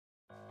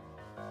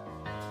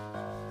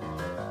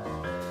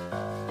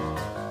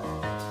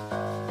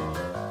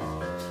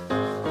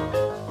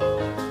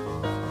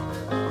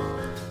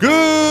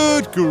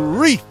Good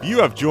grief, you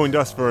have joined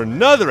us for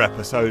another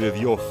episode of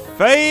your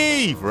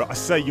favourite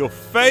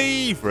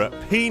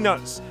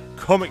Peanuts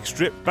comic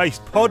strip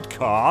based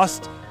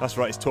podcast. That's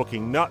right, it's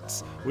Talking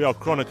Nuts. We are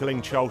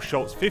chronicling Charles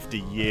Schulz's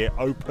 50-year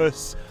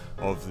opus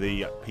of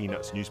the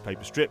Peanuts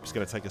newspaper strip. It's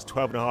going to take us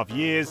 12 and a half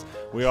years.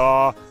 We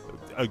are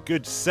a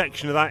good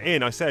section of that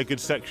in. I say a good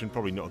section,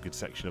 probably not a good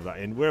section of that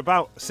in. We're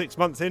about 6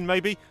 months in,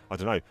 maybe? I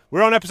don't know.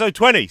 We're on episode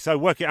 20, so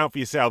work it out for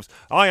yourselves.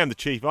 I am the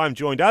Chief. I'm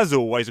joined, as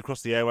always,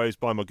 across the airwaves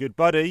by my good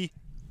buddy.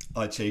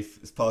 Hi, Chief.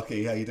 It's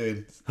Parky. How you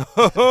doing?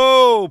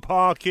 Oh,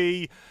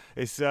 Parky.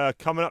 It's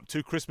coming up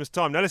to Christmas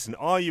time. Now, listen,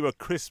 are you a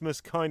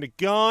Christmas kind of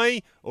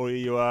guy, or are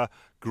you a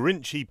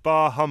Grinchy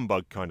bar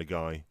humbug kind of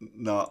guy?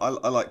 No,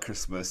 I like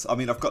Christmas. I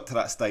mean, I've got to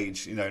that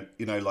stage, you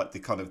know, like the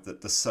kind of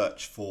the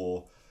search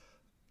for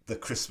the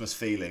Christmas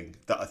feeling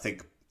that I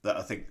think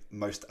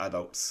most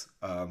adults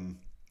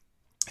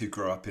who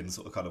grow up in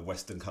sort of kind of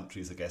Western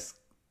countries, I guess,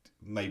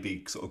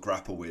 maybe sort of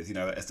grapple with. You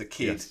know, as a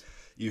kid, yes.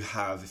 You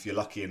have, if you're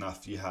lucky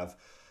enough, you have.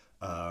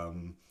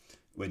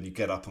 When you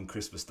get up on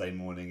Christmas Day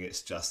morning,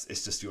 it's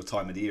just your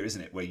time of the year, isn't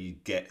it? Where you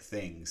get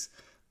things,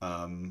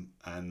 and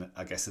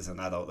I guess as an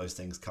adult, those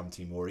things come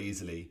to you more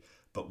easily.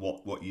 But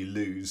what you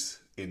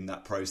lose in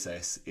that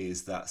process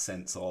is that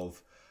sense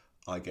of,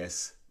 I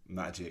guess,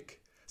 magic.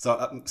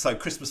 So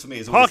Christmas for me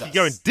is always Parky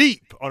going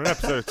deep on an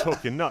episode of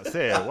Talking Nuts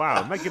here.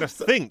 Wow, making us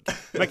think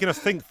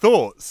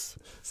thoughts.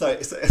 So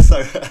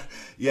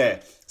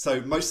yeah.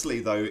 So mostly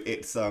though,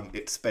 it's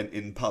spent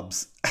in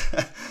pubs.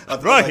 I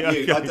don't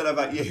know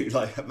about you.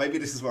 Like maybe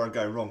this is where I'm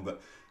going wrong,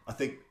 but I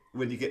think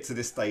when you get to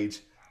this stage,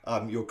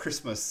 your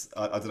Christmas.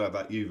 I don't know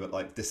about you, but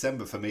like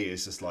December for me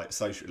is just like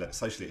socially, it's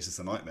just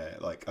a nightmare.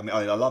 Like I mean,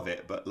 I love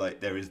it, but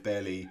like there is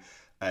barely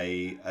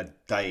a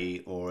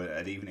day or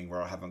an evening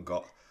where I haven't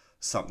got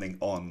something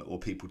on or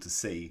people to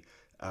see,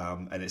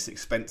 and it's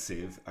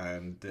expensive,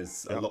 and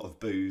there's a lot of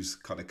booze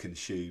kind of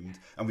consumed,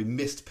 and we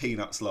missed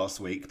Peanuts last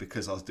week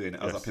because I was doing it.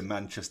 I was up in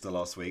Manchester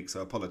last week, so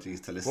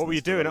apologies to listeners. What were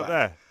you doing up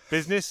there?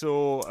 Business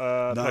or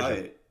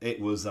no? It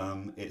was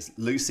it's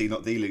Lucy,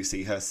 not the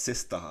Lucy. Her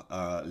sister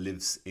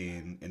lives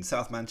in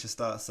South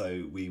Manchester,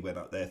 so we went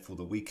up there for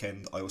the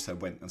weekend. I also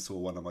went and saw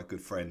one of my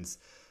good friends,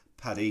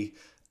 Paddy,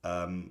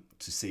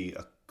 to see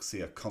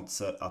a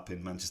concert up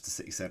in Manchester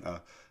City Centre.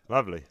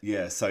 Lovely.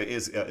 Yeah, so it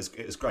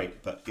is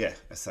great, but yeah,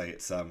 I say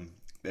it's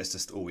there's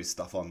just always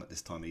stuff on at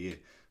this time of year.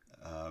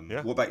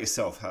 What about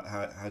yourself?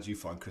 How do you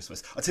find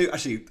Christmas? I tell you,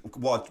 actually,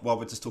 while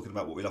we're just talking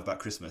about what we love about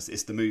Christmas,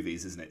 it's the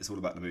movies, isn't it? It's all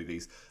about the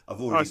movies.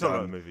 I've already done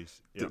about the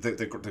movies. Yeah.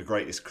 The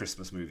greatest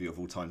Christmas movie of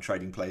all time,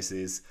 Trading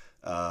Places.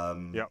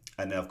 And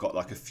then I've got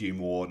like a few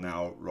more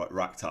now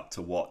racked up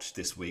to watch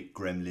this week: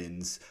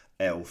 Gremlins,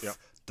 Elf,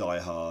 Die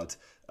Hard.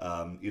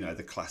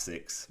 The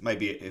classics.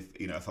 Maybe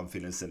if I'm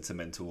feeling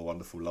sentimental, A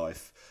Wonderful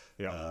Life.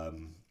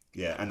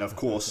 And of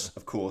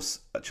course,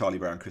 Charlie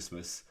Brown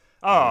Christmas,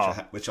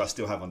 which I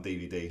still have on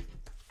DVD.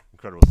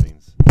 Incredible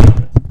scenes.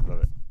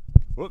 Love it.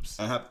 Whoops.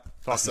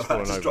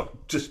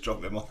 Just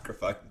dropped the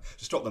microphone.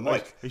 Just dropped the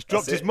mic. He's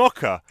dropped his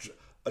mocker.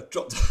 I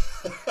dropped.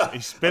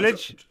 His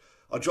spillage.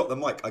 I dropped the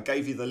mic. I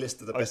gave you the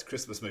list of the best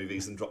Christmas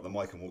movies and dropped the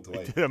mic and walked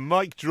away. He did a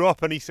mic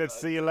drop and he said,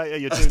 "See you later.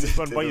 You're doing this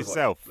one by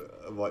yourself."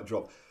 A mic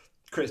drop.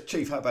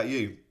 Chief, how about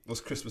you?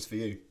 What's Christmas for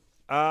you?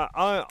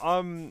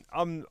 I'm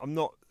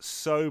not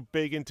so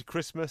big into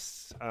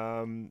Christmas,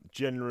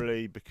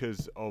 generally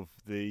because of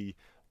the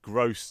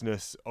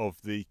grossness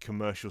of the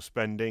commercial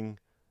spending.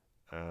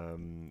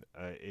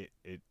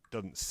 It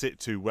doesn't sit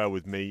too well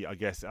with me, I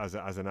guess, as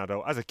an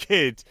adult. As a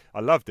kid, I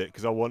loved it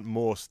because I want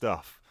more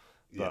stuff.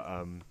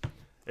 But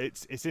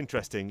it's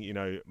interesting. You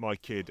know, my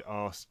kid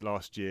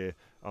last year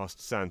asked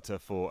Santa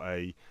for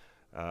a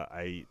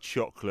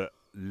chocolate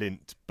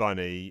lint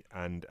bunny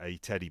and a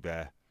teddy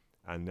bear,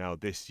 and now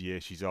this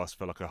year she's asked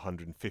for like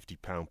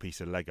 £150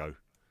 piece of Lego.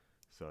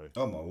 So,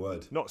 oh my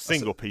word! Not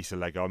single piece of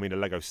Lego. I mean a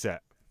Lego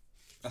set.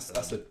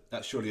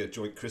 That's surely a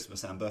joint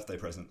Christmas and birthday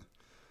present.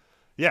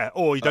 Yeah,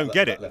 or you don't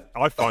get it.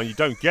 I find you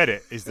don't get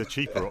it is the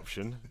cheaper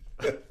option.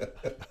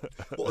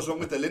 What was wrong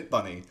with the lint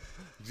bunny?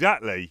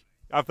 Exactly.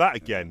 Have that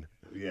again.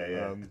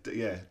 Yeah.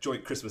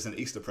 Joint Christmas and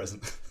Easter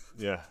present.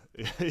 Yeah.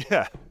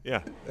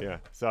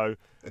 So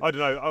I don't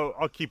know.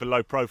 I'll keep a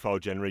low profile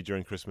generally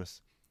during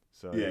Christmas.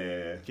 So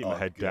keep my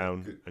head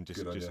down and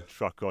just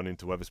truck on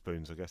into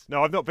Wetherspoons, I guess.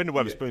 No, I've not been to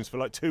Wetherspoons for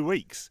like 2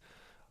 weeks.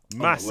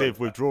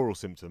 Massive withdrawal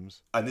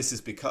symptoms. And this is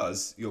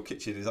because your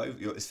kitchen is over.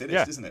 It's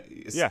finished, isn't it?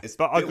 It's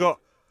but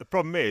the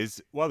problem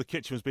is, while the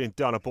kitchen was being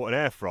done, I bought an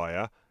air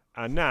fryer,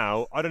 and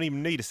now I don't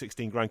even need a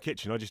 16 grand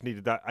kitchen. I just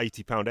needed that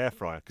 £80 air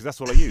fryer because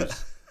that's all I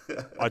use.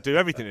 I do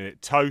everything in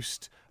it.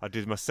 Toast. I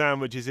did my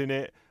sandwiches in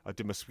it. I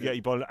did my spaghetti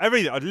bolognese.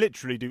 Everything. I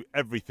literally do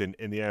everything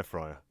in the air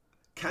fryer.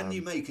 Can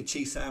you make a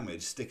cheese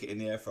sandwich, stick it in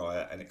the air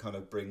fryer, and it kind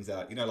of brings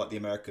out, like the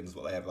Americans,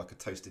 what they have, like a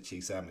toasted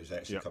cheese sandwich. They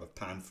actually kind of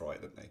pan fry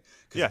it, don't they?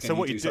 So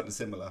what you do something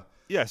similar?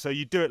 Yeah, so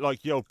you do it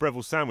like the old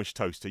Breville sandwich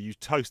toaster. You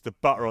toast the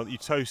butter on.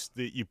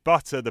 You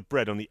butter the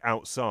bread on the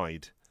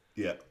outside.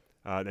 Yeah.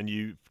 Then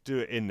you do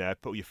it in there.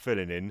 Put your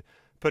filling in.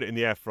 Put it in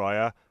the air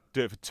fryer.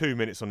 Do it for 2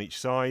 minutes on each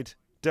side.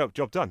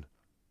 Job done.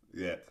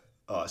 Yeah.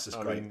 Oh, it's just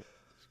I great. mean,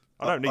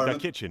 I don't need that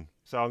kitchen,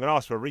 so I'm going to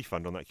ask for a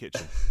refund on that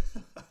kitchen.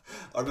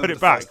 Put it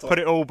back. Put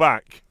it all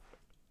back.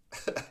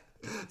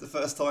 The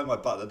first time I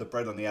buttered the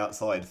bread on the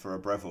outside for a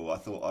Breville, I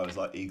thought I was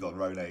like Egon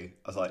Rone. I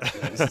was like,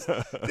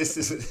 this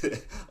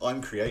is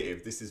I'm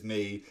creative. This is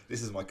me.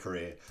 This is my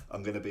career.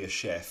 I'm going to be a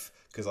chef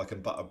because I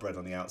can butter bread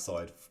on the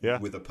outside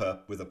with a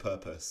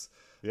purpose.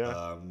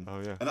 Yeah.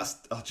 And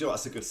that's do you know,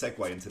 that's a good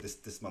segue into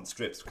this month's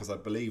strips, because I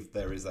believe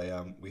there is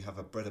we have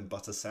a bread and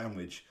butter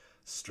sandwich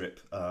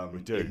strip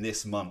in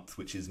this month,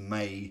 which is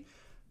May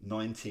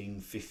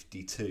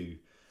 1952.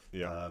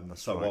 Yeah.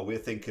 So while we're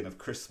thinking of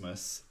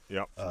Christmas,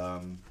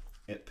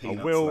 at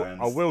Peanuts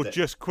I will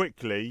just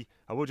quickly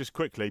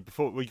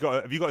before you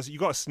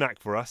got a snack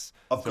for us.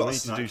 I've got a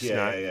snack.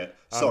 Yeah.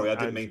 Sorry, I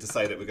didn't mean to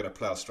say that we're going to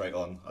plough straight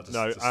on.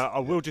 I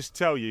will just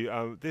tell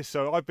you this.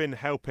 So I've been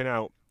helping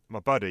out my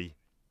buddy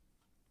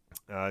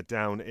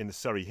down in the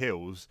Surrey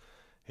Hills.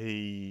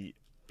 He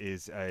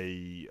is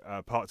a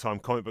part-time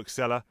comic book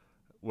seller.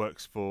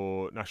 Works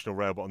for National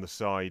Rail, but on the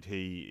side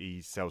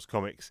he sells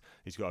comics.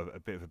 He's got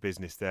a bit of a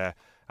business there,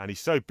 and he's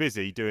so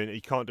busy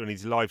he can't do any of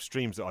these live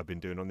streams that I've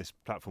been doing on this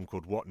platform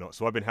called Whatnot.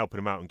 So I've been helping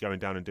him out and going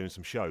down and doing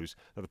some shows.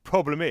 Now the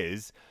problem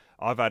is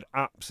I've had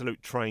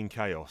absolute train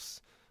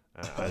chaos,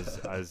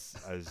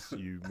 as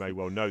you may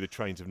well know. The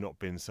trains have not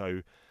been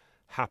so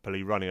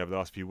happily running over the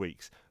last few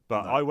weeks.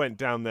 But I went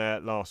down there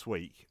last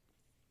week,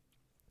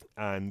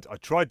 and I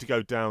tried to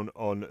go down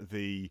on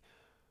the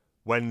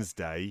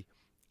Wednesday.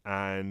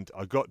 And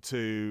I got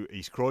to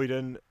East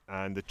Croydon,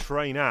 and the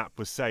train app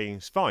was saying,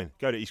 it's fine,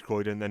 go to East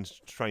Croydon, then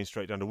train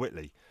straight down to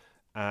Whitley.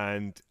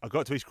 And I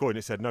got to East Croydon,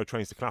 it said, no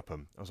trains to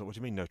Clapham. I was like, what do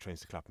you mean, no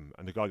trains to Clapham?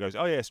 And the guy goes,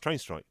 oh, yeah, it's train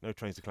strike, no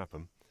trains to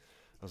Clapham.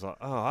 I was like,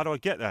 oh, how do I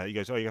get there? He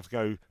goes, oh, you have to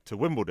go to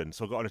Wimbledon.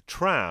 So I got on a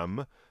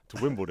tram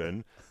to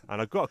Wimbledon,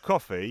 and I got a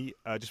coffee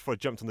just before I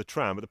jumped on the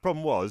tram. But the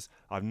problem was,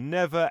 I've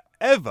never,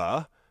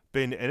 ever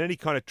been in any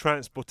kind of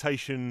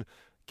transportation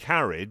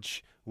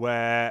carriage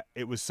where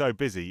it was so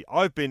busy.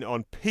 I've been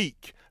on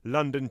peak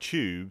London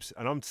tubes,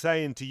 and I'm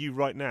saying to you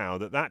right now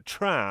that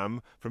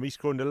tram from East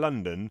Croydon to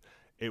London,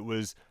 it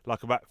was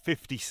like about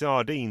 50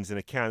 sardines in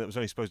a can that was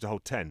only supposed to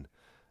hold 10.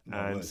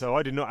 So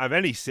I did not have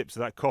any sips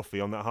of that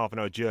coffee on that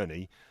half-an-hour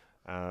journey,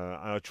 and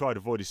I tried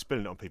avoiding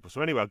spilling it on people.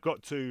 So anyway, I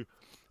got to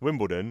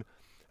Wimbledon,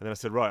 and then I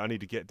said, right, I need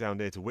to get down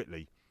there to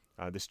Whitley.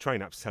 This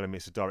train app's telling me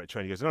it's a direct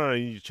train. He goes, no,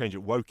 you need to change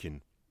at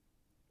Woking.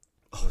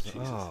 I was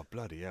like, oh,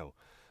 bloody hell.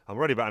 I'm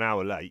already about an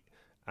hour late.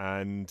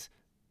 And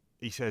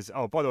he says,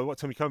 oh, by the way, what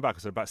time are you coming back? I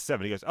said, about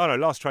 7. He goes, oh, no,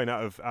 last train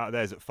out of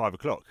there is at 5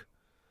 o'clock.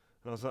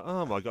 And I was like,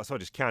 oh, my God. So I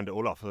just canned it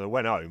all off. So I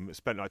went home,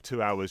 spent like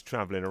 2 hours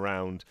travelling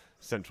around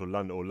central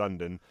London or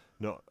London,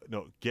 not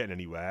getting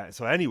anywhere.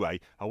 So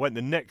anyway, I went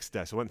the next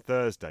day. So I went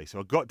Thursday.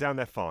 So I got down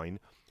there fine.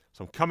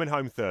 So I'm coming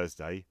home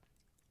Thursday.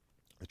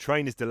 The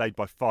train is delayed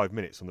by 5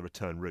 minutes on the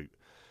return route.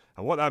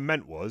 And what that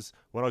meant was,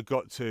 when I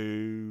got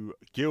to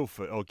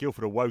Guildford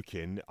or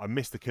Woking, I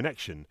missed the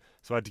connection.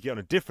 So I had to get on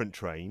a different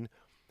train.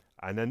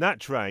 And then that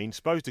train,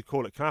 supposed to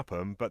call at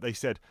Clapham, but they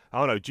said,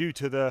 oh no, due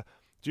to the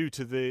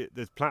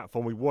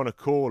platform we want to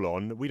call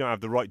on, we don't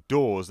have the right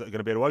doors that are going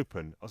to be able to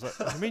open. I was like,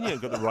 what do you mean you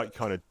ain't got the right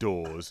kind of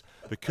doors?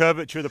 The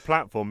curvature of the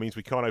platform means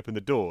we can't open the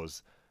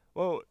doors.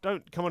 Well,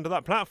 don't come onto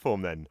that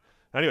platform then.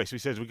 Anyway, so he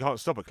says we can't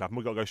stop at Clapham,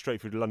 we've got to go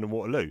straight through to London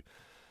Waterloo.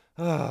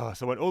 So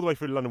I went all the way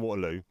through to London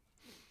Waterloo,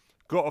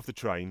 got off the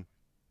train,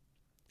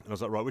 and I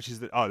was like, right, which is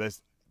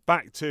there's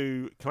back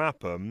to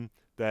Clapham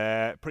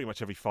there pretty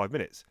much every 5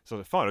 minutes. So I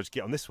was like, fine, I'll just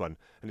get on this one.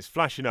 And it's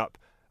flashing up,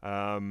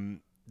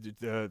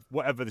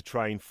 whatever the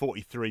train,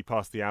 43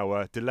 past the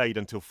hour, delayed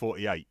until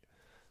 48. I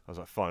was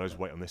like, fine, I'll just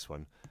wait on this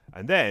one.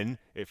 And then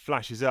it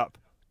flashes up,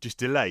 just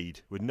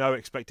delayed, with no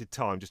expected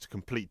time, just a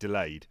complete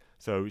delayed.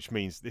 So which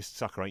means this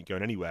sucker ain't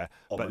going anywhere.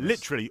 Ominous. But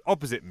literally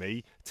opposite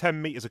me,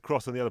 10 metres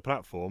across on the other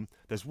platform,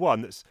 there's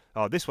one that's,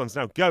 this one's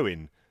now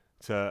going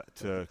to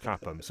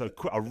Clapham. So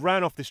I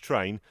ran off this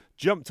train,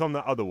 jumped on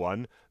that other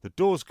one, the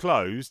doors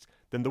closed,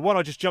 then the one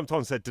I just jumped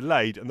on said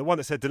delayed, and the one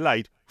that said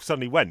delayed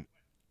suddenly went.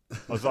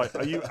 I was like,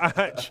 are you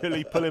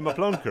actually pulling my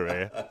plonker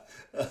here?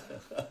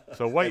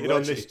 So I waited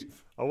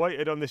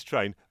on this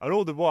train, and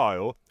all the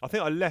while, I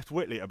think I left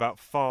Whitley at about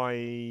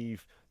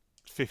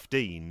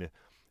 5:15,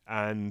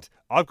 and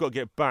I've got to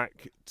get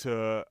back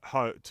to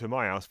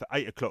my house for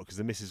 8 o'clock because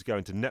the missus is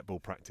going to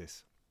netball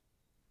practice.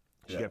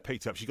 She got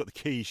picked up. She got the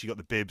keys. She got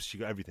the bibs. She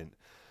got everything.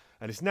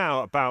 And it's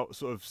now about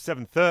sort of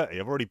 7:30.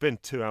 I've already been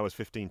 2 hours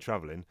 15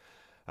 travelling.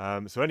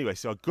 So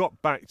I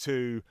got back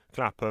to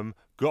Clapham,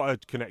 got a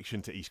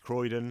connection to East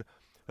Croydon.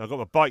 And I got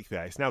my bike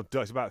there. It's about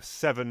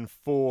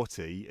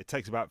 7:40. It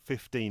takes about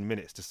 15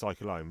 minutes to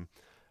cycle home.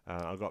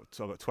 I've got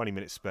 20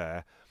 minutes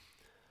spare.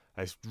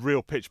 It's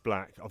real pitch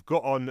black. I've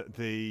got on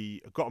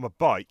my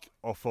bike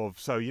off of,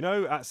 so you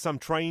know at some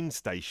train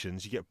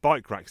stations you get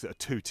bike racks that are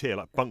 2-tier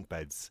like bunk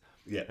beds.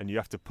 Yeah. And you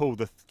have to pull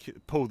the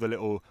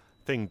little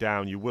thing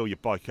down, you wheel your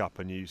bike up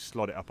and you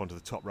slide it up onto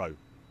the top row.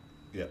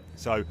 Yeah.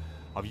 So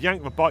I've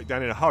yanked my bike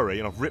down in a hurry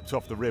and I've ripped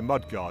off the rear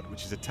mudguard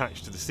which is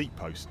attached to the seat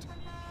post.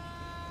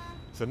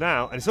 So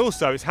now, and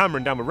it's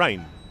hammering down with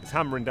rain. It's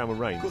hammering down with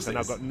rain. So now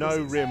I've got no Of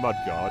course it is. rear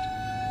mudguard,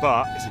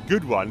 but it's a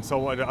good one,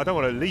 so I don't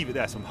want to leave it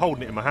there, so I'm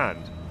holding it in my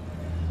hand.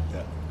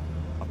 Yeah.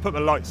 I've put my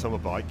lights on my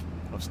bike,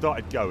 I've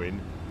started going.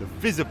 The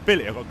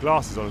visibility, I've got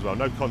glasses on as well,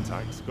 no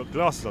contacts. I've got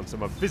glasses on, so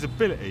my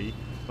visibility,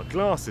 my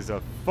glasses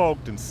are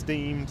fogged and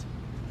steamed.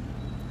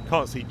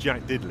 Can't see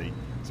jack diddly.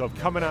 So I'm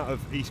coming out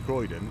of East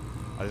Croydon,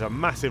 there's a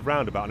massive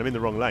roundabout and I'm in the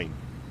wrong lane.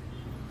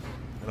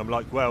 And I'm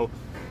like, well,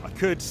 I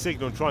could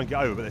signal and try and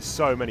get over, but there's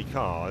so many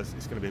cars,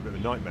 it's going to be a bit of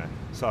a nightmare.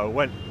 So I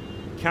went,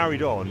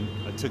 carried on,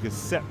 and took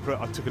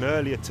an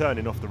earlier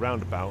turning off the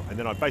roundabout, and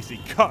then I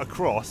basically cut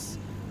across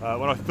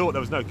when I thought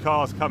there was no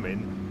cars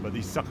coming, but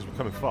these suckers were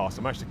coming fast.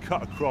 I managed to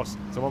cut across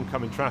some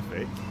oncoming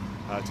traffic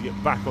to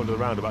get back onto the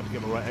roundabout to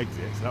get my right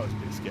exit, so that was a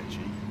bit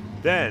sketchy.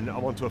 Then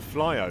I'm onto a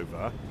flyover,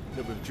 a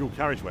little bit of dual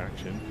carriageway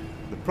action.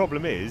 The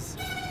problem is,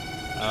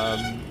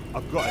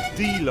 I've got a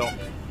D-lock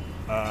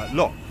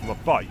lock for my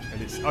bike,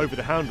 and it's over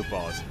the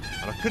handlebars,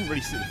 and I couldn't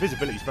really see, the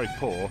visibility is very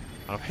poor,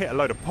 and I've hit a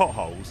load of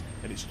potholes,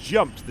 and it's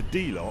jumped the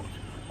D-lock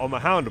on my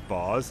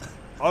handlebars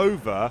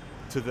over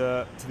to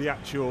the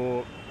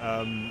actual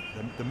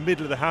the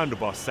middle of the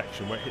handlebar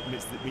section where it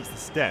meets the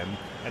stem,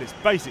 and it's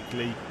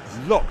basically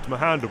locked my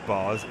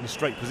handlebars in a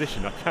straight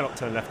position. I cannot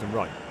turn left and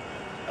right.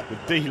 The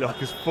D-lock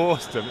has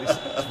forced them,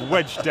 it's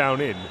wedged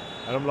down in,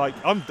 and I'm like,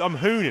 I'm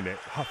hooning it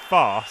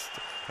fast,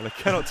 and I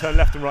cannot turn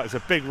left and right.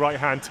 There's a big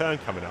right-hand turn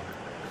coming up,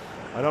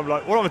 and I'm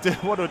like, what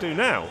do I do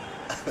now?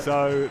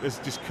 So there's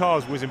just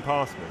cars whizzing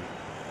past me.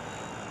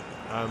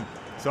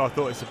 So I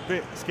thought it's a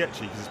bit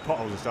sketchy because there's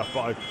potholes and stuff,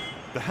 but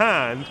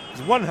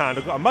there's one hand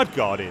I've got a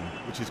mudguard in,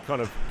 which is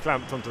kind of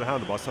clamped onto the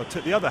handlebar. So I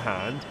took the other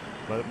hand,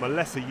 my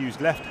lesser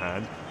used left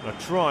hand, and I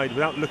tried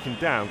without looking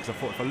down, because I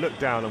thought if I look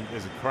down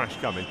there's a crash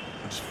coming.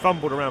 I just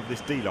fumbled around for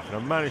this D-lock, and I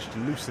managed to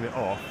loosen it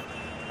off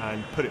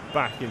and put it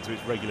back into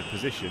its regular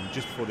position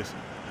just before this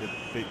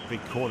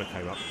big corner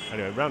came up.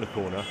 Anyway, round the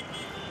corner,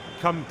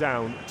 come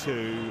down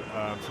to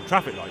some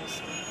traffic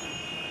lights,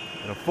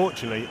 and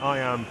unfortunately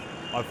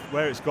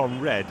where it's gone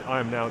red, I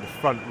am now the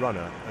front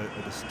runner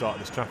at the start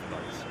of this traffic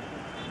lights.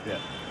 Yeah.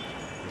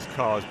 There's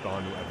cars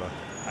behind, whatever.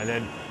 And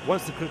then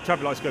once the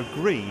traffic lights go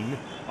green,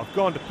 I've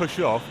gone to push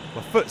off,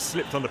 my foot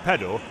slipped on the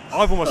pedal,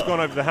 I've almost gone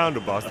over the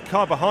handlebars. The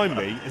car behind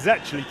me has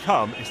actually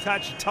it's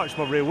actually touched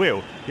my rear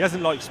wheel. He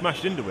hasn't like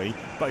smashed into me,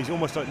 but he's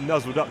almost like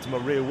nuzzled up to my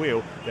rear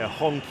wheel. They're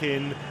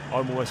honking,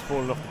 I'm almost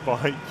falling off the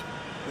bike.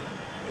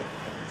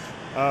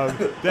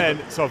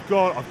 So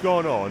I've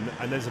gone on,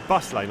 and there's a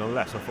bus lane on the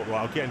left, so I thought, well,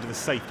 I'll get into the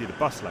safety of the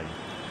bus lane.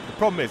 The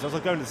problem is, as I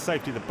go into the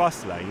safety of the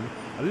bus lane,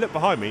 I look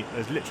behind me,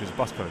 there's literally a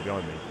bus coming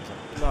behind me. It's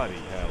like, bloody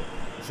hell.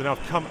 So now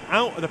I've come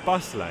out of the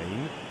bus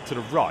lane to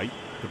the right,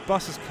 the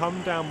bus has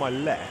come down my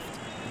left.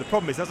 But the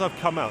problem is, as I've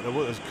come out, there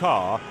was a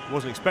car,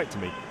 wasn't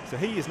expecting me. So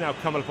he is now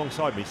coming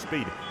alongside me,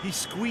 speeding. He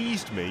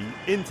squeezed me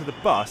into the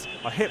bus.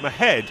 I hit my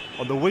head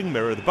on the wing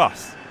mirror of the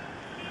bus.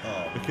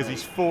 Because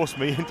he's forced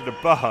me into the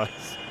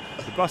bus.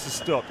 The bus has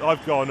stopped,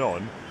 I've gone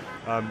on.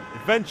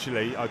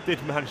 Eventually, I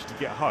did manage to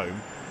get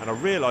home, and I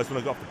realised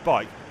when I got off the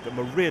bike that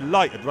my rear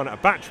light had run out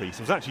of battery, so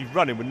I was actually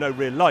running with no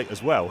rear light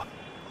as well.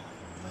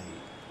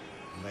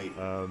 Mate.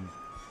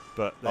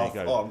 But there you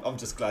go. I'm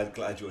just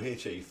glad you're here,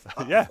 Chief.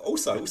 Yeah.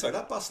 Also,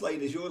 that bus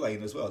lane is your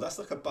lane as well. That's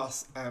like a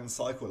bus and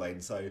cycle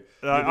lane. So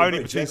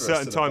only between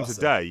certain times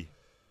a day.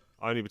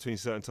 Only between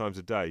certain times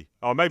a day.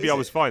 Oh, maybe I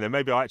was fine then.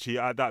 Maybe I actually,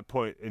 at that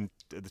point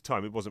at the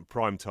time, it wasn't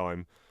prime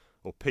time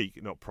or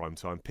peak, not prime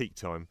time, peak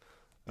time.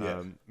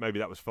 Maybe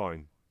that was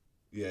fine.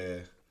 Yeah.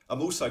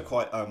 I'm also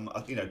quite,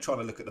 trying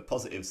to look at the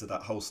positives of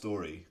that whole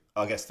story.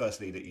 I guess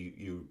firstly that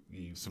you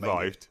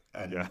survived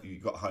and you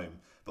got home,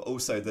 but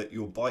also that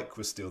your bike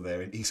was still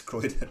there in East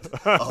Croydon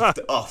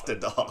after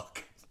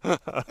dark,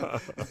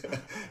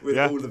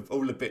 with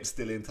all the bits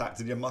still intact,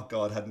 and your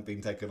mudguard hadn't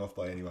been taken off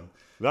by anyone.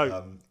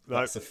 No,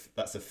 that's a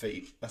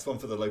feat. That's one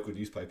for the local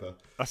newspaper.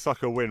 That's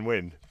like a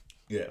win-win.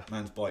 Yeah,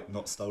 man's bike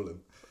not stolen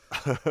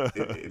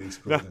in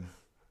East Croydon.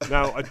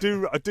 Now, I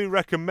do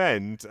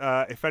recommend,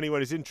 if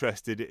anyone is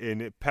interested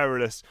in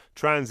perilous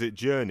transit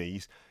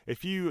journeys,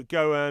 if you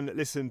go and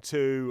listen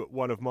to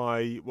one of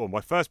my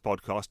first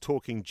podcast,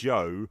 Talking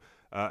Joe,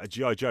 a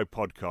G.I. Joe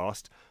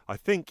podcast. I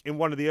think in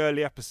one of the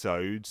early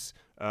episodes,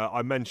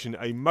 I mentioned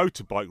a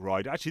motorbike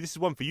ride. Actually, this is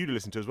one for you to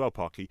listen to as well,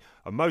 Parky.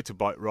 A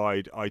motorbike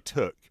ride I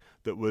took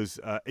that was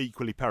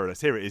equally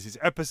perilous. Here it is. It's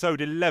episode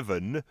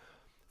 11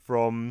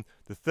 from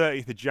the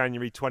 30th of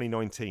January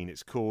 2019.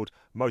 It's called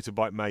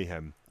Motorbike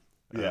Mayhem.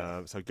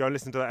 Yeah. So go and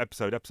listen to that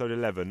episode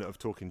 11 of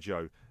Talking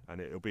Joe, and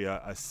it'll be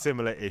a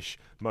similar-ish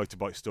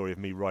motorbike story of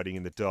me riding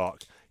in the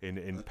dark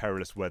in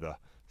perilous weather.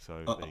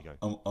 So there you go.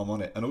 I'm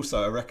on it. And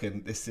also, I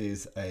reckon this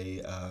is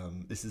a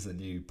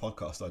new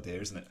podcast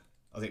idea, isn't it?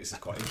 I think this is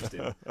quite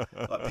interesting.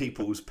 Like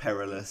people's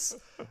perilous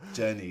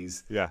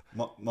journeys. Yeah.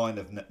 Mine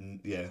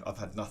I've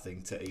had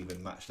nothing to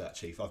even match that,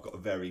 Chief. I've got a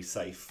very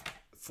safe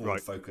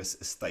Ford Focus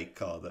estate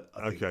car that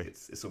I think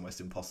it's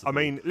almost impossible. I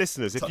mean,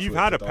 listeners, if you've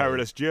had a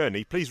perilous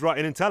journey, please write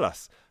in and tell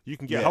us. You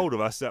can get hold of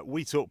us at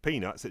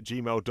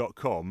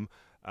wetalkpeanuts@gmail.com,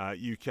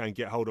 You can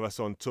get hold of us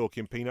on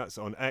Talking Peanuts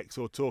on X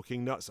or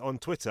Talking Nuts on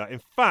Twitter. In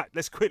fact,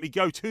 let's quickly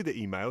go to the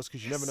emails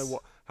because you never know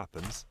what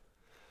happens.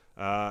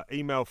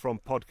 Email from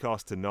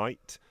Podcast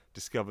Tonight.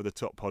 Discover the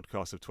top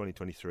podcast of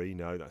 2023.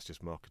 No, that's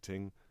just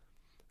marketing.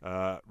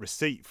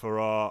 Receipt for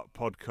our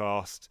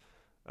podcast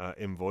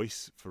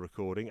invoice for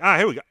recording.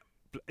 Here we go.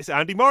 It's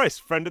Andy Morris,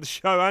 friend of the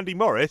show. Andy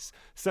Morris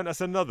sent us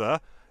another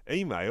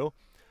email.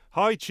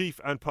 Hi, Chief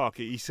and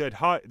Parky. He said,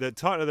 hi. The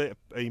title of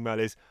the email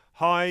is,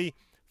 Hi,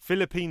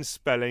 Philippine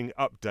spelling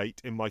update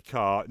in my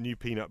car. New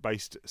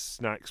peanut-based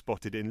snack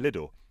spotted in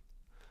Lidl.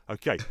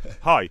 Okay.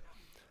 Hi,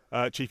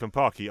 Chief and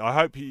Parky. I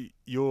hope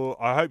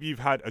you've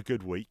had a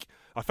good week.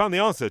 I found the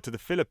answer to the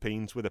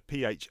Philippines with a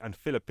PH and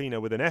Filipino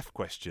with an F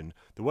question.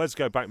 The words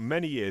go back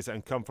many years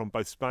and come from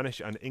both Spanish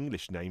and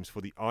English names for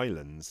the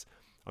islands.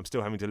 I'm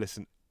still having to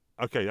listen.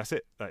 Okay, that's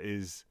it. That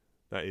is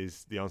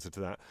the answer to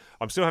that.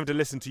 I'm still having to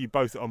listen to you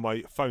both on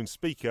my phone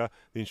speaker.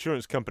 The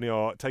insurance company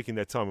are taking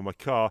their time on my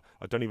car.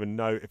 I don't even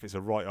know if it's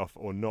a write-off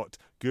or not.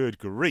 Good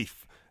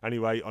grief.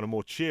 Anyway, on a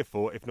more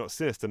cheerful, if not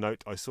sinister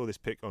note, I saw this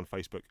pic on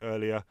Facebook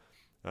earlier.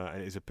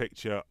 And it is a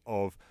picture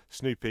of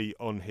Snoopy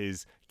on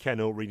his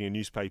kennel reading a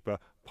newspaper,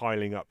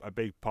 piling up a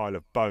big pile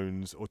of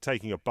bones, or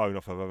taking a bone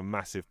off of a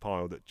massive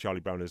pile that Charlie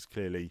Brown has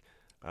clearly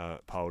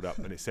piled up.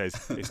 And it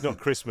says, it's not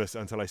Christmas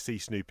until I see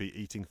Snoopy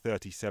eating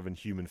 37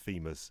 human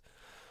femurs.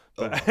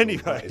 But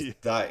anyway,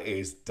 that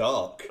is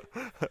dark.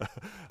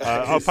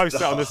 I'll post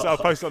it on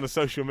the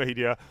social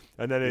media,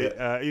 and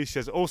then he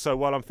says, also,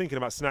 while I'm thinking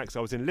about snacks,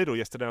 I was in Lidl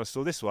yesterday and I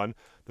saw this one,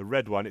 the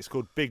red one. It's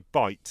called Big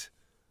Bite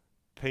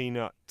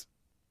peanut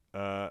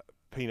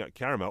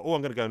caramel. Oh,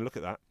 I'm going to go and look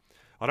at that.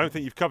 I don't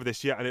think you've covered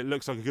this yet, and it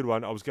looks like a good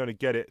one. I was going to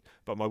get it,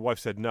 but my wife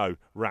said no.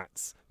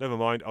 Rats. Never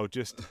mind. I'll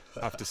just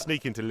have to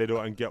sneak into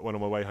Lidl and get one on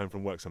my way home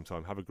from work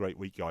sometime. Have a great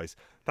week, guys.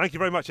 Thank you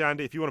very much,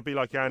 Andy. If you want to be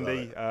like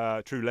Andy,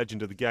 true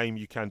legend of the game,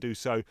 you can do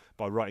so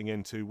by writing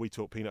into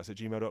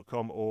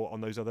wetalkpeanuts@gmail.com or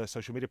on those other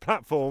social media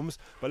platforms.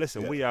 But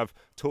listen, we have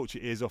talked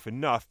your ears off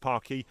enough,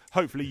 Parky.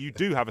 Hopefully you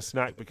do have a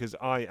snack, because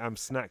I am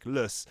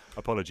snackless.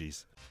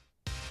 Apologies.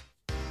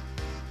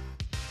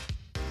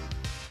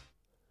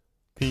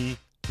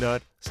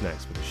 Peanut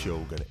snacks for the show.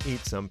 Gonna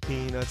eat some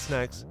peanut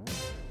snacks.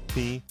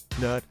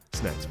 Peanut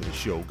snacks for the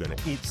show. Gonna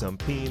eat some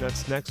peanut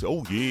snacks.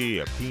 Oh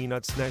yeah,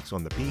 peanut snacks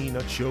on the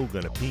Peanut Show.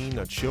 Gonna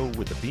peanut show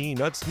with the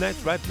peanut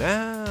snacks right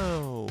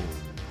now.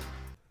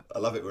 I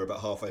love it. We're about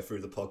halfway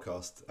through the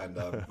podcast, and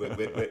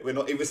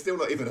we're still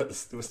not even at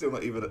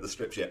the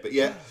strips yet. But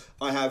yeah,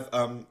 I have.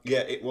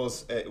 It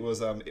was.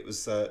 I'm going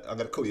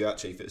to call you out,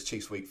 Chief. It was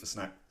Chief's week for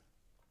snack.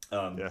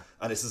 And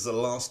this is the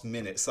last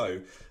minute,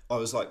 so I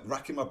was like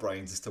racking my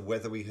brains as to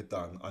whether we had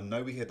done. I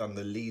know we had done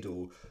the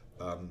Lidl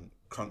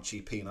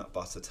crunchy peanut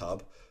butter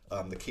tub,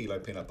 the kilo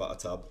peanut butter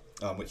tub,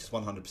 which is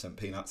 100%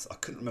 peanuts. I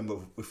couldn't remember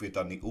if we had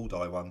done the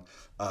all-dye one.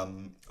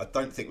 I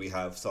don't think we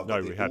have. So I've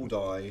got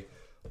the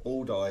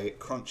all-dye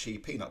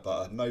crunchy peanut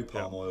butter, no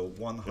palm oil,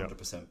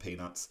 100%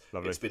 peanuts.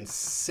 Lovely. It's been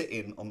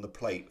sitting on the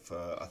plate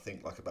for I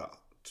think like about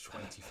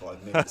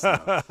 25 minutes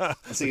now.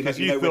 So because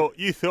you thought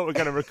we were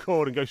going to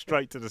record and go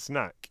straight to the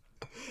snack.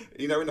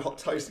 You know, in the hot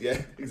toast,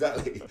 yeah,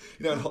 exactly. You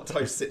know, when hot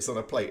toast sits on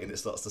a plate and it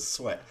starts to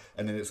sweat,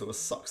 and then it sort of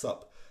sucks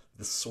up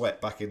the sweat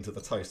back into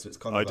the toast. So it's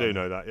kind of. I do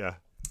know that, yeah.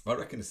 I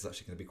reckon this is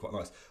actually going to be quite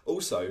nice.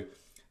 Also,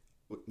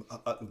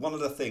 one of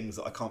the things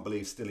that I can't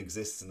believe still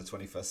exists in the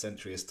 21st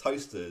century is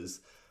toasters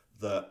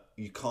that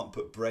you can't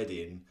put bread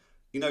in.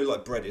 You know,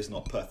 like bread is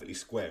not perfectly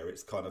square.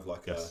 It's kind of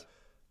like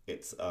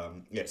it's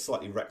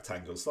slightly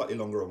rectangular, slightly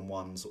longer on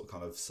one sort of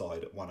kind of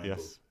side at one angle.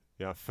 Yes.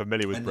 Yeah,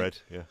 familiar with bread.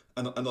 Yeah.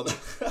 And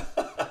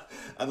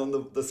on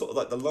the sort of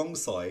like the long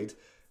side,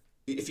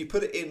 if you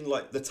put it in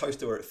like the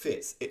toaster where it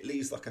fits, it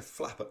leaves like a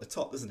flap at the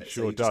top, doesn't it?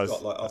 Sure, so you does.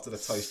 Just got, like, after the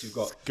toast, you've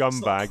got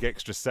scumbag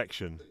extra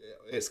section.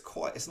 It's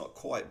not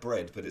quite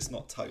bread, but it's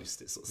not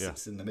toast. It sort of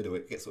sits in the middle.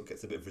 It gets a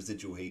bit of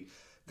residual heat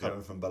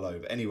coming from below.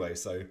 But anyway,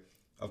 so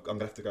I'm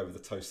gonna have to go with the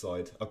toast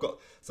side.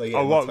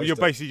 You're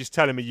basically just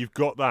telling me you've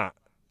got that.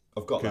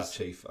 I've got that,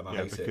 Chief, and I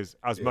hate it. Because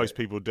as most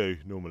people do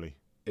normally.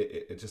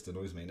 It just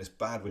annoys me, and it's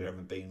bad when you're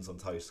having beans on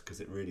toast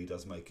because it really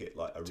does make it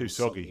like a too real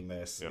soggy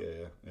mess.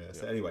 Yeah.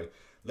 So anyway,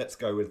 let's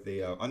go with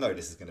the. I know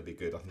this is going to be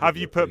good. Have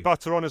you put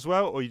butter on as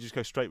well, or you just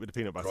go straight with the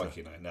peanut butter?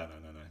 Crikey, no.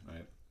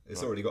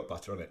 It's already got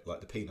butter on it, like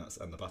the peanuts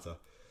and the butter.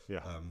 Yeah.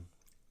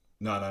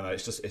 No.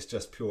 It's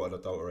just pure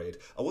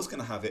unadulterated. I was going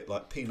to have it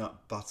like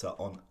peanut butter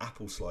on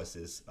apple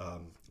slices,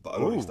 but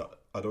I'd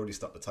already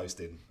stuck the toast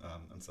in,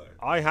 and so.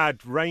 I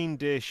had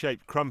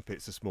reindeer-shaped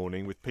crumpets this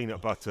morning with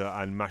peanut butter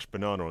and mashed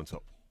banana on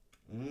top.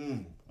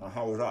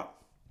 How was that?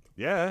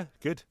 Yeah,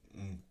 good.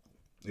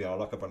 Yeah, I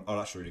like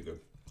that's really good.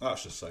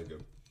 That's just so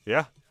good.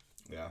 Yeah?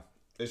 Yeah.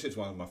 This is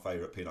one of my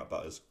favourite peanut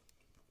butters.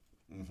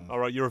 All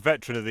right, you're a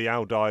veteran of the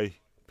Aldi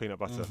peanut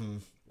butter.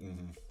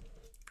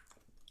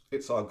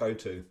 It's our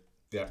go-to.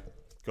 Yeah.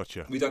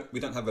 Gotcha. We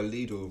don't have a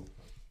Lidl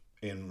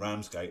in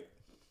Ramsgate.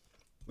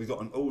 We've got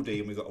an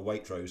Aldi and we've got a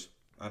Waitrose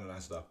and an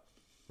Asda.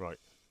 Right.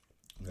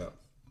 Yeah.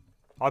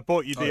 I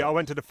bought you I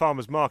went to the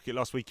farmer's market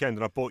last weekend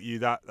and I bought you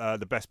that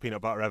the best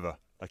peanut butter ever,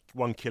 like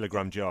 1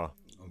 kilogram jar.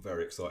 I'm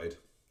very excited.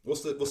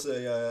 What's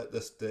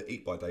the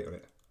eat by date on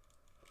it?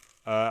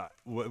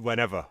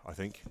 Whenever, I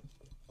think.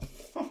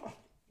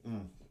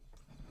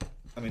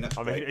 I mean,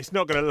 it's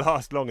not going to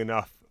last long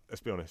enough.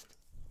 Let's be honest.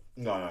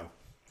 No,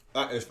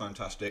 that is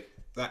fantastic.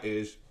 That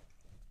is,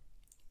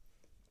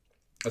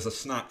 as a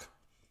snack.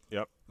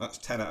 Yep. That's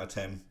 10 out of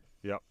 10.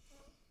 Yep.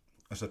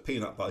 As a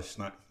peanut butter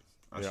snack,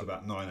 that's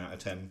about 9 out of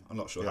 10. I'm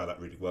not sure how that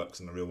really works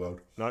in the real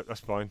world. No, that's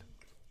fine.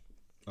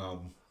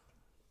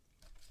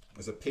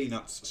 As a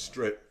peanuts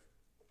strip,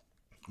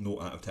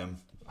 0 out of 10.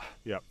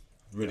 Yep.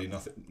 Really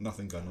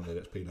nothing going on there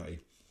that's peanutty.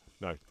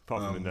 No,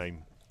 apart from the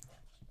name.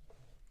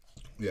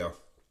 Yeah.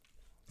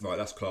 Right,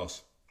 that's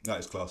class. That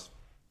is class.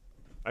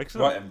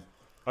 Excellent.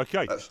 Right,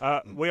 okay,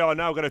 we are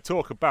now going to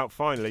talk about,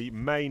 finally,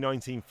 May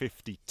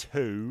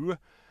 1952.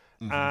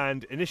 Mm-hmm.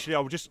 And initially, I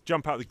will just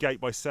jump out the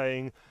gate by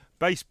saying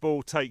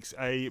baseball takes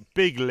a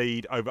big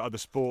lead over other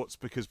sports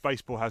because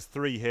baseball has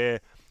 3 here.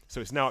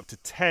 So it's now up to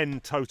 10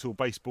 total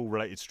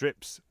baseball-related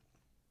strips.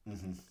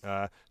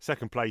 Mm-hmm.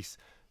 Second place,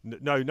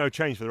 no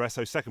change for the rest.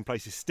 So second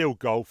place is still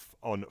golf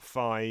on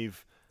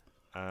 5.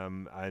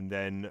 And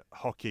then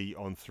hockey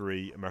on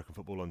 3, American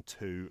football on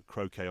 2,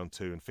 croquet on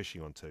 2, and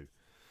fishing on 2.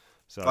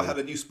 So I had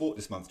a new sport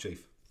this month,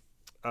 Chief.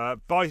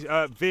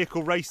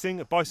 Bicycle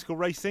racing,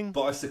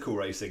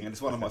 and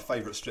it's one of my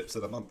favourite strips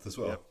of the month as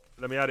well. Yep.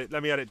 Let me add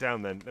it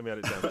down then.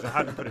 Because I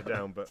hadn't put it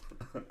down, but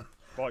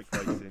bike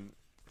racing.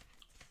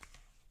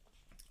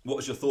 What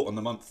was your thought on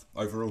the month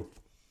overall?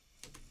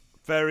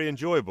 Very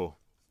enjoyable.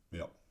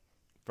 Yeah.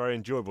 Very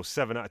enjoyable.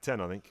 7 out of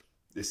 10, I think.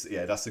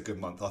 That's a good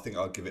month. I think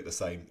I'll give it the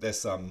same. There's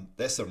some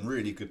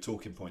really good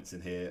talking points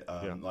in here.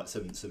 Like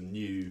some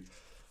new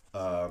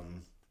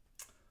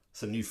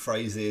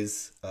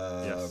phrases.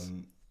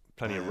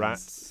 Plenty of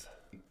rats.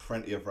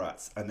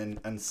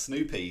 And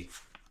Snoopy.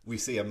 We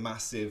see a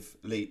massive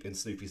leap in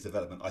Snoopy's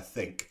development. I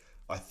think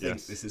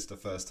this is the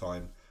first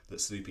time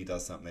that Snoopy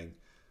does something.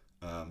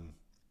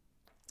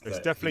 It's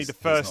definitely the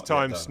first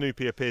time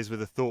Snoopy appears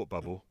with a thought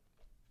bubble.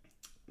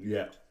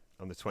 Yeah.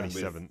 On the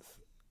 27th.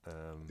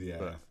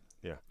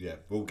 Yeah,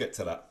 we'll get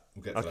to that.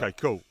 Okay,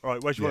 cool. All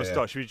right, where do you want to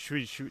start? Should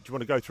we, do you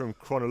want to go through them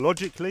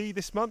chronologically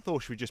this month,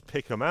 or should we just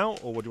pick them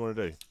out, or what do you want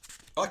to do?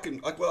 I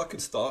can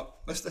start.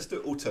 Let's do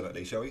it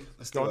alternately, shall we?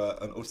 Let's do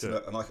an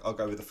alternate, and I'll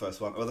go with the first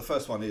one. Well, the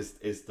first one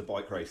is the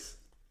bike race.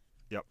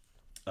 Yep.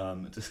 For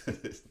me,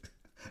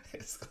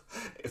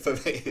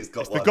 it's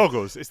got the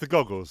goggles. It's the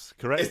goggles,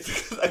 correct?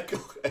 It's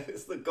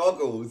the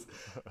goggles.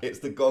 It's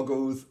the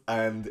goggles,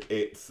 and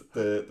it's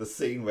the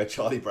scene where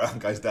Charlie Brown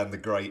goes down the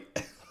grate.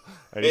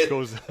 And he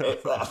calls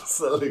it's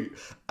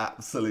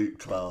absolute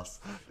class.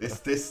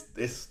 This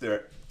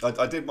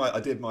I did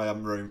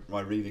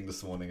my reading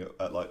this morning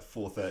at like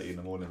 4:30 in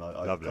the morning.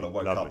 I kind of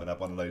woke up and had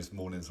one of those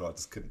mornings where I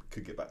just couldn't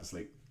get back to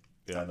sleep.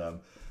 Yeah.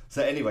 And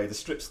so anyway, the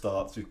strip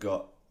starts. We've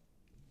got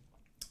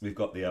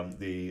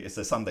the it's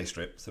a Sunday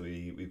strip, so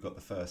we've got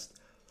the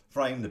first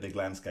frame, the big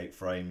landscape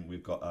frame.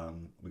 We've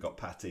got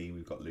Patty,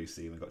 we've got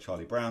Lucy, and we've got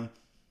Charlie Brown.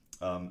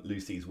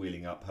 Lucy's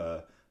wheeling up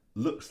her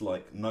looks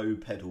like no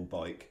pedal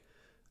bike.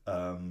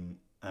 And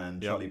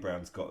Charlie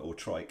Brown's got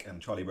trike, and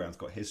Charlie Brown's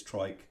got his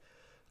trike.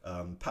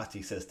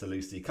 Patty says to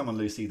Lucy, "Come on,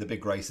 Lucy, the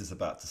big race is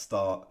about to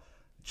start."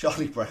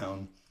 Charlie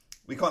Brown,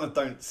 we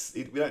don't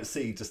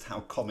see just how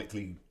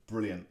comically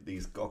brilliant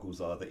these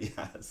goggles are that he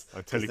has.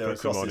 Until he they're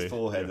puts them across on his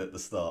forehead at the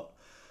start.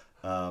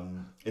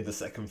 In the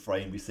second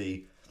frame, we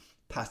see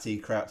Patty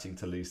crouching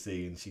to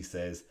Lucy, and she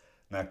says,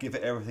 "Now give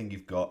it everything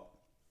you've got.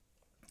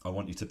 I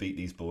want you to beat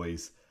these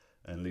boys."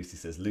 And Lucy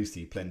says,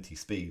 "Lucy, plenty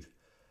speed."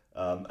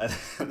 And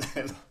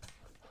then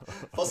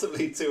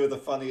possibly 2 of the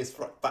funniest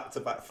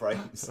back-to-back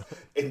frames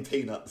in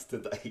Peanuts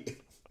today.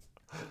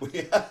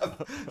 We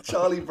have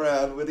Charlie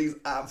Brown with these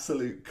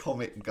absolute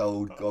comic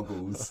gold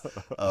goggles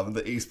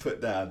that he's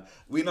put down.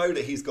 We know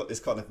that he's got this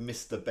kind of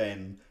Mr.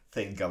 Ben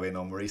thing going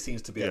on where he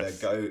seems to be able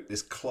to go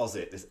this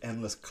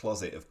endless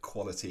closet of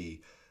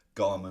quality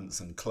garments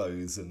and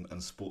clothes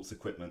and sports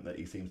equipment that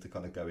he seems to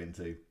kind of go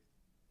into.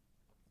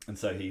 And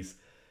so he's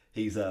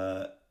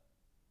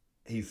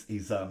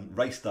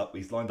raced up.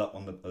 He's lined up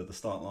on the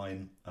start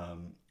line.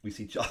 We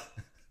see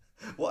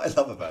what I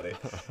love about it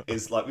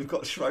is like we've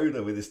got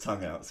Schroeder with his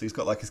tongue out, so he's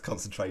got like his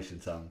concentration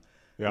tongue.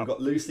 Yep. We've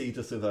got Lucy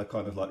just with her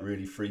kind of like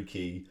really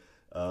freaky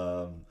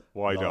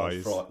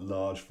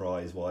large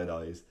fries, wide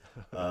eyes.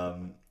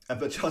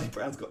 But Charlie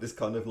Brown's got this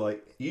kind of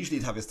like, usually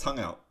he'd have his tongue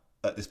out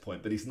at this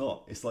point, but he's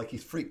not. It's like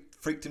he's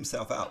freaked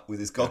himself out with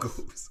his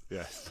goggles.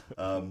 Yes.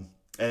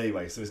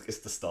 Anyway, so it's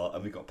the start,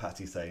 and we've got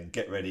Patty saying,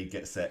 "Get ready,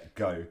 get set,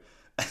 go."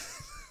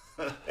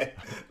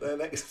 The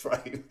next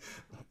frame,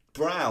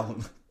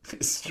 Brown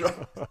is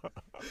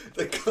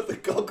the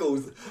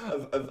goggles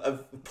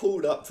have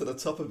pulled up to the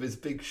top of his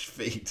big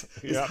feet.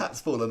 His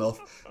hat's fallen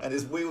off, and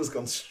his wheel's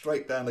gone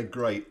straight down the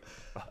grate.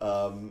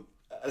 And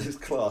it's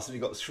class. And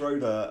you got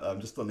Schroeder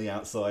just on the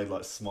outside,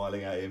 like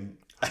smiling at him.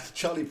 And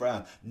Charlie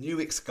Brown, new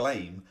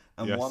exclaim,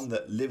 and one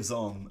that lives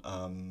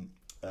on.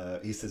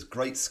 He says,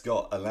 "Great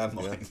Scott, a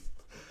landmine."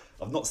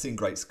 I've not seen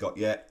Great Scott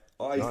yet.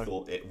 I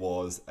thought it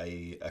was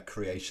a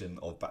creation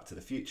of Back to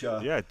the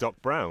Future. Yeah, Doc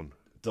Brown.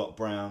 Doc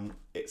Brown.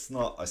 It's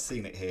not. I've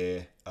seen it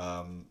here.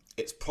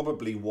 It's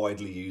probably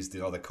widely used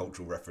in other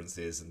cultural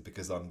references, and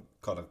because I'm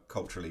kind of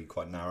culturally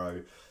quite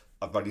narrow,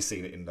 I've only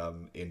seen it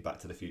in Back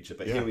to the Future.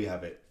 But here we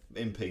have it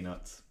in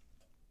Peanuts.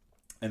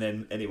 And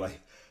then anyway,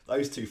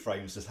 those two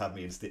frames just have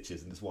me in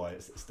stitches, and that's why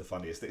it's the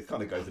funniest. It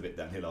kind of goes a bit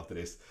downhill after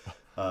this.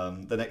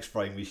 The next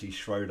frame we see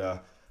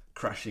Schroeder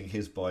crashing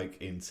his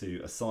bike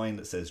into a sign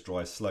that says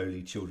 "Drive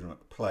slowly, children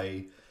at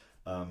play."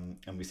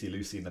 And we see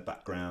Lucy in the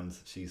background.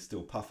 She's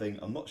still puffing.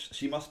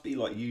 She must be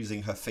like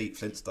using her feet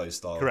Flintstone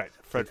style. Correct.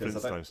 Fred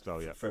Flintstone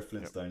style. Yeah. Fred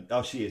Flintstone. Yep.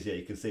 Oh, she is. Yeah,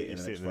 you can see it in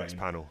the next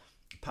panel.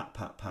 Pat,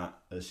 pat, pat.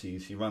 As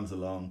she runs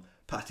along.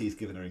 Patty's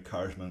giving her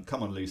encouragement.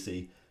 Come on,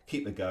 Lucy.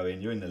 Keep it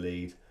going. You're in the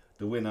lead.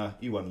 The winner.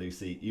 You won,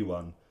 Lucy. You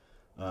won.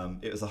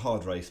 It was a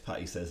hard race,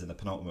 Patty says in the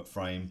penultimate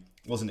frame.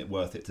 Wasn't it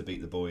worth it to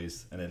beat the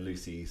boys? And then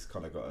Lucy's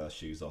kind of got her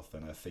shoes off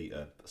and her feet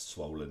are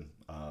swollen.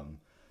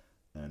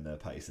 And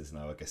Patty says,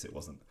 no, I guess it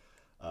wasn't.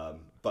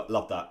 But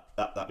love that.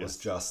 That was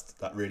just,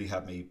 that really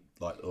had me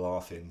like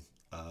laughing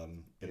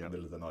in the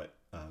middle of the night.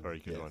 Very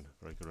good one.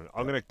 Very good one.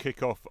 I'm going to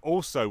kick off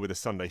also with a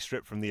Sunday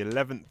strip from the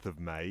 11th of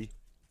May.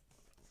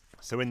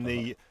 So in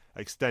the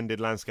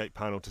extended landscape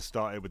panel to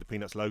start it with the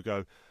Peanuts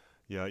logo,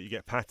 you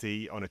get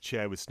Patty on a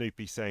chair with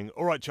Snoopy saying,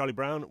 "All right, Charlie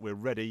Brown, we're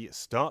ready.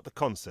 Start the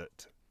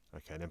concert."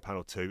 Okay, then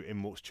panel 2,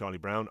 in walks Charlie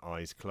Brown,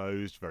 eyes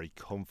closed, very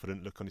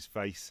confident look on his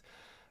face,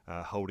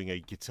 holding a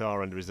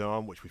guitar under his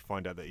arm, which we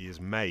find out that he has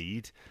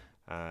made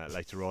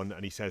later on.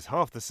 And he says,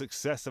 "Half the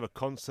success of a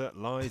concert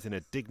lies in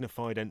a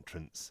dignified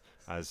entrance,"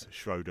 as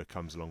Schroeder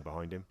comes along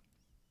behind him.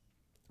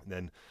 And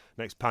then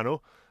next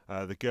panel,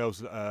 the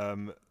girls,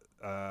 Violet's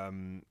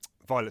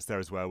there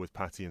as well with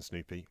Patty and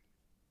Snoopy.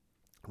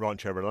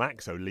 Rancho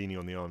Relaxo leaning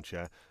on the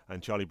armchair,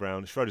 and Charlie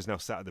Brown, Schroeder's now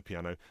sat at the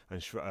piano,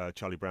 and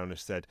Charlie Brown has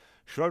said,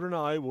 "Schroeder and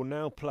I will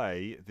now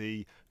play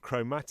the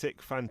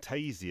Chromatic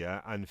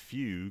Fantasia and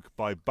Fugue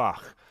by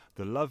Bach.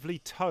 The lovely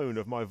tone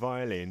of my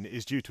violin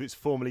is due to its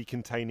formerly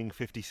containing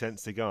 50-cent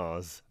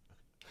cigars."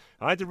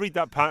 I had to read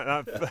that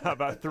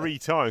about 3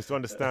 times to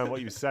understand what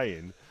he was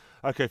saying.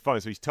 Okay, fine,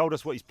 so he's told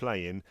us what he's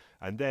playing,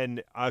 and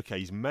then,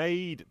 he's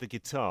made the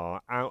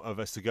guitar out of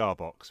a cigar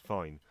box,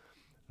 fine.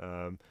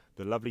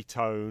 The lovely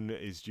tone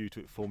is due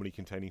to it formerly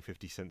containing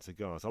 50-cent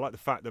cigars. I like the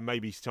fact that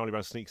maybe Charlie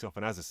Brown sneaks off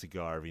and has a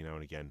cigar every now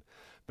and again.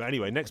 But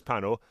anyway, next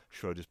panel,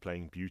 Schroeder's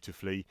playing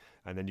beautifully,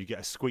 and then you get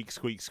a squeak,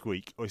 squeak,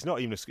 squeak. Or it's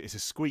not even it's a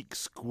squeak,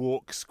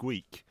 squawk,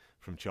 squeak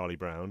from Charlie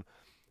Brown.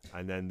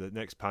 And then the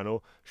next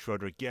panel,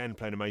 Schroeder again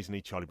playing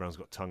amazingly. Charlie Brown's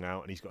got tongue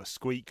out, and he's got a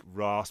squeak,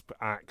 rasp,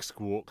 ack,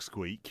 squawk,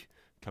 squeak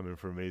coming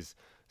from his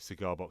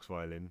cigar box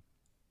violin.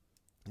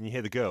 And you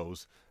hear the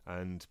girls,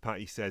 and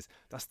Patty says,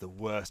 "That's the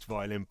worst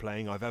violin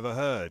playing I've ever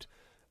heard."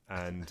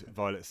 And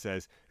Violet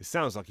says, "It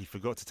sounds like he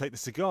forgot to take the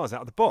cigars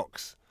out of the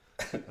box."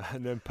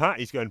 And then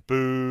Patty's going,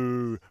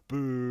 "Boo,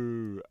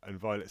 boo." And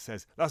Violet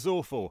says, "That's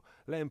awful.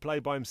 Let him play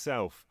by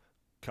himself."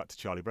 Cut to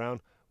Charlie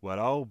Brown. "Well,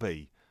 I'll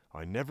be.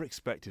 I never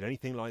expected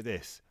anything like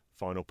this."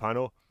 Final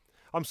panel.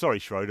 "I'm sorry,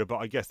 Schroeder, but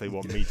I guess they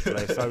want me to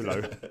play a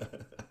solo."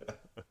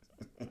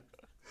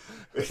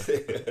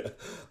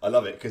 I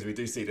love it because we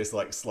do see this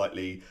like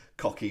slightly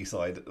cocky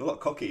side, not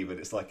cocky, but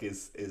it's like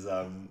his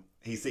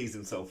he sees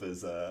himself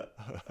as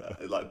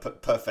like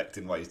perfect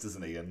in ways,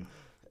 doesn't he? And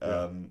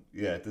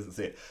doesn't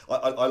see it.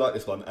 I like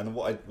this one, and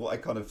what I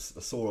kind of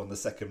saw on the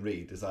second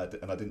read is I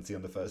didn't see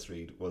on the first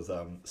read was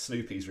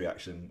Snoopy's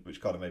reaction, which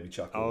kind of made me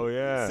chuckle. Oh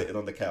yeah, sitting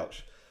on the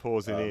couch,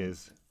 paws in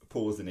ears.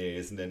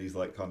 And then he's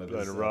like kind of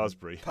blowing a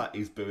raspberry.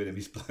 Patty's booing him.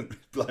 He's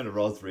blowing a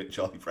raspberry at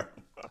Charlie Brown.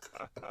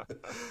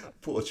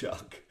 Poor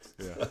Chuck.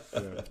 Yeah.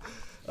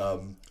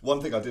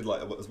 One thing I did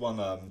like was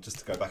one. Just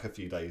to go back a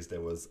few days, there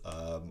was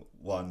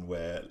one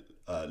where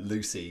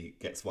Lucy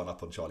gets one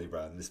up on Charlie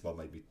Brown. This one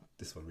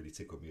really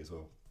tickled me as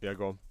well. Yeah,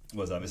 go on.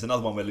 It's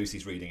another one where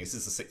Lucy's reading. This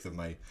is the 6th of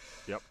May.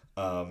 Yep.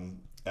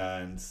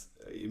 And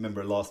you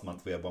remember last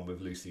month we had one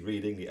with Lucy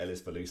reading. The L is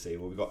for Lucy.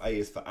 Well, we've got A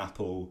is for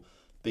apple,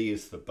 B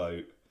is for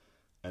boat.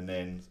 And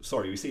then,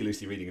 we see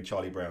Lucy reading and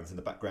Charlie Brown's in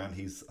the background.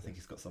 I think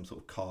he's got some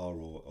sort of car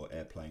or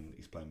airplane that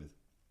he's playing with.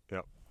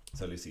 Yep.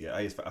 So Lucy, A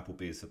is for apple,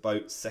 B is for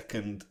boat.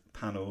 Second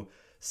panel,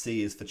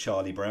 C is for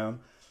Charlie Brown.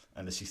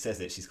 And as she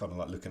says it, she's kind of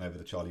like looking over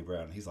to Charlie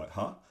Brown. He's like,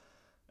 "Huh?"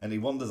 And he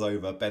wanders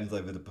over, bends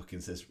over the book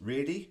and says,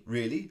 "Really?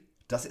 Really?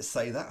 Does it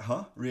say that,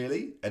 huh?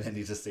 Really?" And then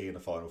you just see in the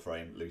final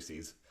frame,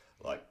 Lucy's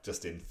like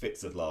just in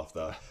fits of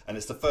laughter. And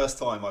it's the first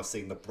time I've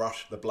seen the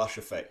blush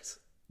effect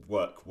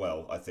work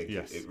well. I think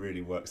it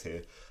really works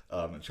here.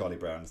 And Charlie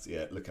Brown's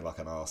looking like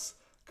an arse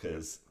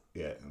because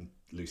and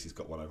Lucy's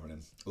got one over on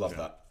him. Love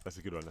that. That's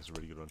a good one. That's a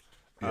really good one.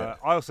 I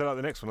also like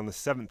the next one on the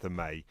 7th of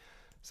May.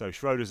 So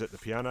Schroeder's at the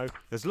piano.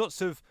 There's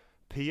lots of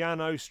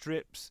piano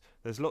strips.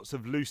 There's lots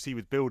of Lucy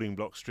with building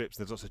block strips.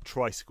 There's lots of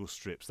tricycle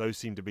strips. Those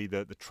seem to be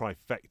the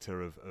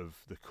trifecta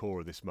of the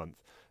core of this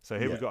month. So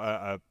here we've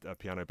got a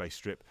piano-based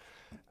strip.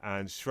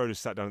 And Schroeder's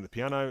sat down at the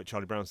piano.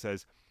 Charlie Brown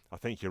says, "I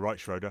think you're right,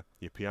 Schroeder.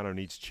 Your piano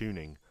needs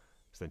tuning."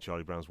 So So then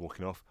Charlie Brown's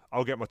walking off.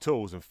 I'll get my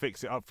tools and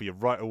fix it up for you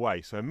right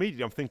away. So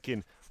immediately I'm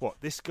thinking,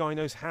 what, this guy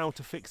knows how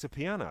to fix a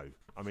piano?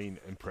 I mean,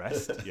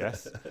 impressed,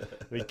 yes.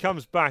 And he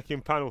comes back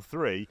in panel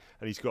 3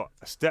 and he's got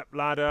a step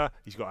ladder,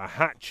 he's got a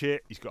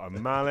hatchet, he's got a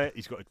mallet,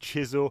 he's got a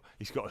chisel,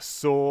 he's got a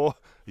saw,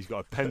 he's got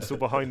a pencil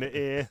behind the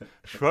ear.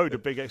 Schroeder,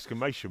 big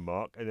exclamation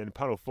mark. And then in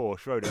panel 4,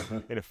 Schroeder,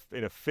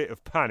 in a fit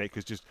of panic,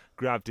 has just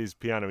grabbed his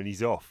piano and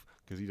he's off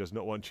because he does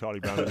not want Charlie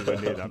Brown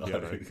anywhere near that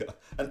piano.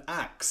 An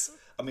axe.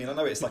 I mean, I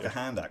know it's like a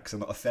hand axe and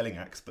not a felling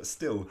axe, but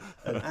still,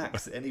 an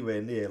axe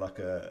anywhere near like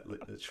a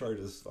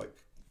Schroeder's like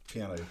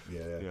piano.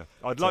 Yeah.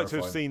 I'd like to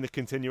have seen the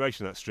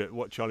continuation of that strip,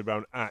 what Charlie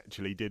Brown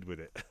actually did with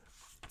it.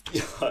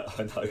 Yeah,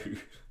 I know.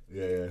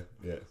 Yeah.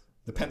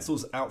 The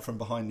pencil's out from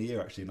behind the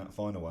ear, actually, in that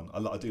final one.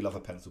 I do love a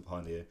pencil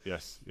behind the ear.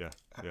 Yes, yeah.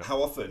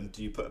 How often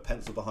do you put a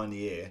pencil behind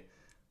the ear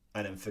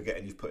and then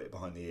forgetting you've put it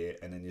behind the ear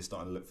and then you're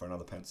starting to look for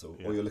another pencil?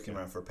 Or you're looking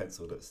around for a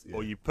pencil that's... Yeah.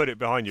 Or you put it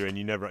behind you and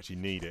you never actually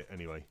need it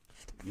anyway.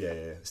 Yeah.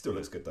 It still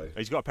looks good, though.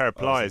 He's got a pair of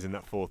pliers in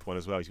that 4th one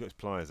as well. He's got his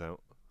pliers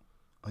out.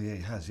 Oh, yeah,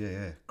 he has.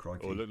 Yeah.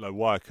 Crikey. Or look like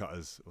wire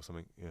cutters or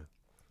something, yeah.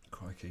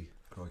 Crikey.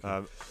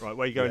 Right, where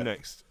are you going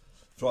next?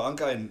 Right, I'm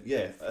going,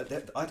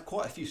 I had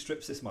quite a few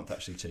strips this month,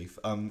 actually, Chief.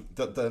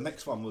 The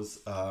next one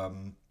was...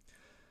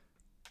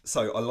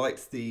 So I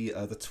liked the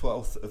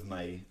 12th of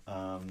May,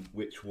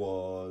 which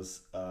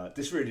was...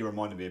 this really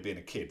reminded me of being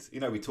a kid. You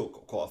know, we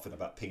talk quite often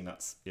about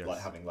Peanuts, like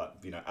having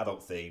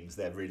adult themes.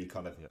 They're really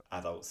kind of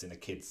adults in a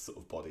kid's sort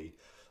of body.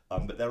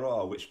 But there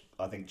are, which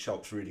I think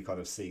Schultz really kind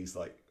of sees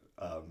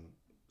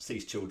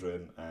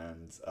children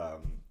and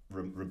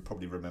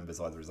probably remembers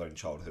either his own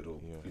childhood or,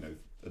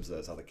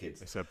 observes other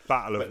kids. It's a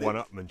battle of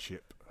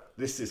one-upmanship.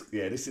 This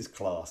is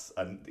class,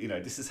 and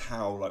this is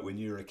how when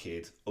you were a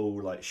kid,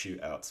 all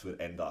shootouts would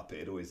end up.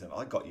 It'd always end,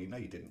 I got you, no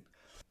you didn't.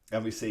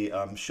 And we see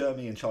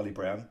Shermy and Charlie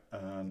Brown.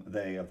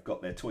 They have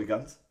got their toy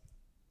guns,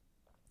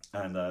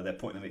 and they're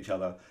pointing at each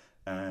other.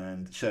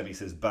 And Shermy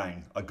says,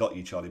 "Bang! I got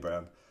you, Charlie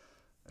Brown."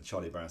 And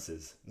Charlie Brown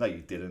says, "No,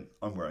 you didn't.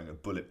 I'm wearing a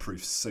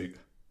bulletproof suit."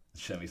 And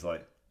Shermy's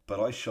like, "But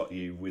I shot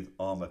you with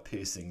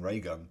armor-piercing ray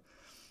gun."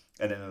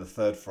 And then in the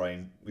 3rd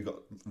frame, we got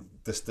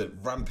just the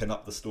ramping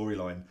up the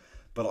storyline.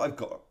 "But I've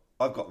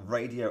got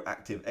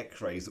radioactive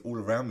X-rays all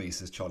around me,"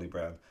 says Charlie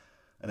Brown.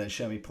 And then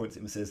Shermy points at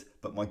him and says,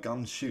 "But my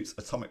gun shoots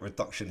atomic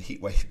reduction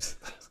heat waves."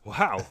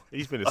 Wow,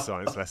 he's been a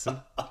science lesson.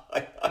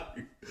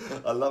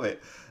 I love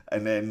it.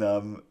 And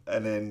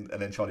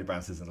then Charlie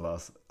Brown says in the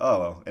last, "Oh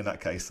well, in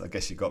that case, I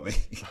guess you got me."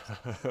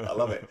 I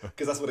love it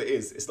because that's what it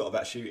is. It's not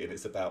about shooting.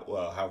 It's about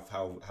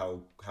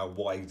how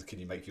wide can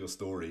you make your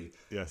story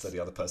so the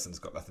other person's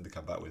got nothing to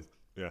come back with.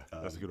 Yeah,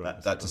 that's a good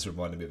one. That just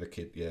reminded me of a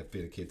kid. Yeah,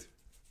 being a kid.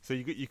 So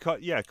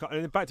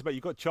and back to back, you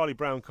got Charlie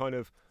Brown kind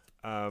of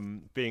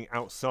being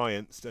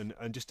out-scienced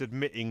and just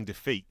admitting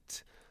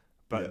defeat,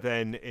 but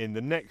then in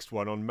the next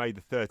one on May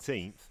the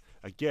 13th,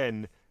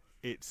 again,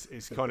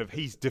 it's kind of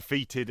he's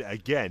defeated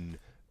again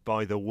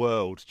by the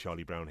world,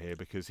 Charlie Brown here,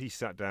 because he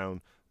sat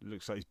down,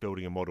 looks like he's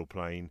building a model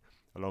plane.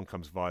 Along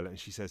comes Violet and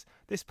she says,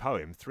 "This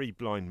poem, Three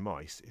Blind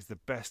Mice, is the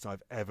best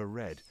I've ever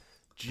read.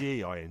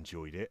 Gee, I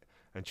enjoyed it."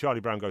 And Charlie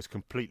Brown goes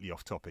completely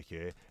off topic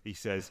here. He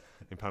says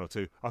in panel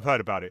 2, "I've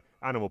heard about it.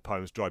 Animal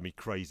poems drive me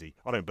crazy.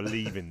 I don't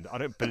believe in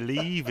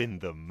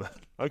them."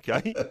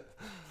 Okay.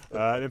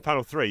 And in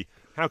panel 3,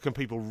 "How can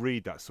people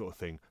read that sort of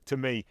thing? To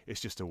me,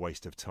 it's just a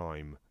waste of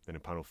time." Then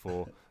in panel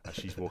 4, as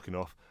she's walking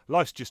off,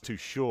 "Life's just too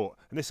short,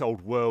 and this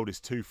old world is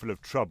too full of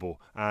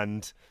trouble."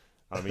 And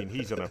I mean,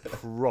 he's on a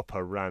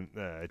proper rant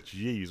there.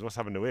 Jeez, what's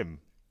happened to him?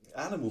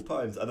 Animal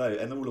poems, I know.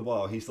 And all the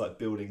while, he's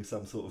building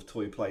some sort of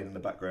toy plane in the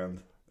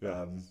background.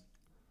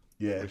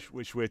 Yeah.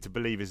 Which we're to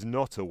believe is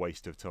not a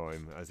waste of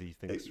time, as he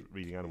thinks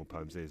reading animal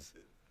poems is.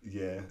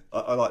 Yeah,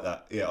 I like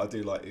that. Yeah, I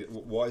do like it.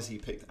 Why has he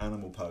picked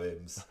animal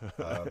poems?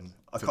 I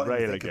can't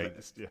rail even think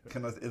against. of it.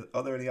 Yeah.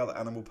 Are there any other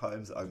animal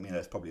poems? I mean,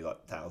 there's probably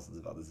thousands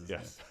of others,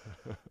 isn't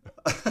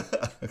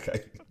there?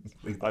 Okay.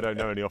 I don't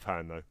know any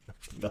offhand, though.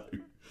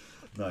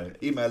 No.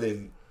 Email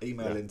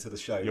into the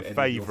show. Your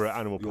favourite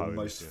animal poems. Your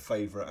most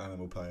favourite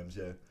animal poems,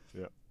 yeah.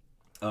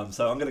 Yeah.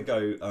 So I'm going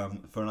to go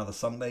for another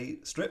Sunday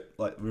strip.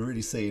 We're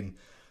really seeing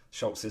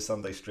Schultz's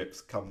Sunday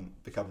strips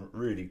become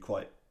really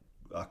quite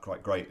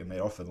great, and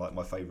they're often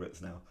my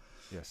favourites now.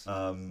 Yes.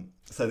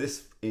 So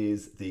this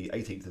is the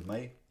 18th of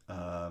May.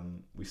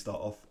 We start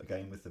off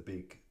again with the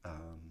big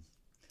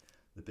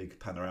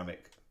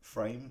panoramic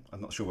frame. I'm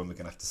not sure when we're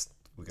going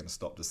to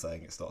stop just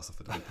saying it starts off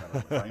with a big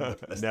panoramic frame.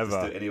 But let's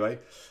do it anyway.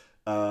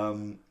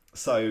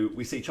 So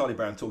we see Charlie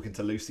Brown talking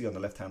to Lucy on the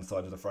left-hand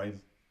side of the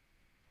frame,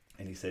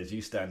 and he says,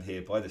 "You stand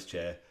here by this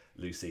chair,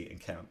 Lucy,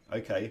 and count."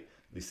 Okay.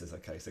 Lucy says,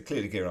 "Okay." So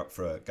clearly gear up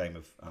for a game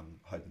of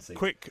hide and seek.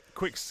 Quick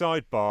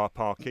sidebar,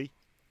 Parky.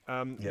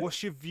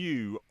 What's your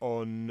view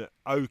on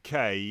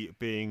OK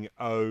being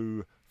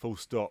O full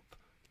stop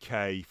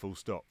K full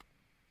stop?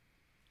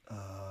 Do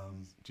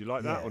you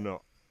like that or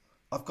not?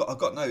 I've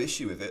got no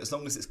issue with it as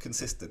long as it's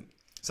consistent.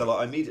 So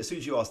as soon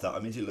as you asked that, I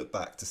immediately look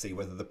back to see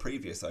whether the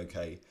previous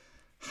OK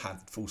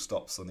had full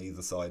stops on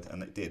either side,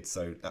 and it did.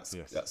 So that's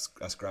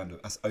grand.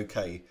 That's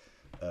okay.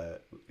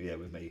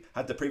 with me.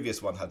 Had the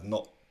previous one had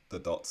not the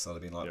dots, I'd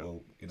have been like,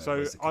 well, So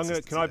where's the I'm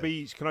gonna. Can I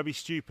consistency be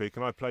stupid?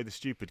 Can I play the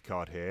stupid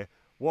card here?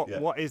 Yeah.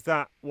 What is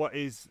that? What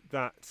is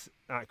that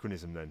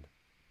acronym then?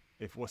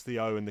 What's the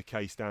O and the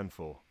K stand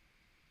for?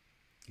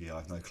 Yeah, I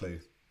have no clue.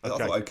 Okay.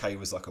 I thought OK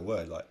was like a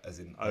word, like as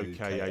in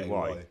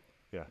OKAY.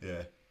 Yeah.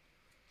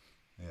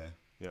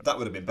 That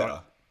would have been better.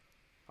 Right.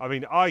 I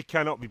mean, I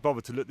cannot be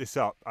bothered to look this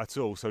up at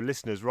all. So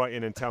listeners, write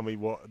in and tell me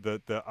what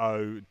the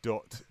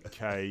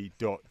O.K.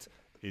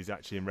 is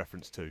actually in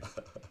reference to.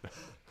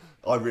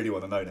 I really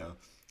want to know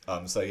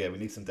now. So we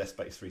need some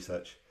desk-based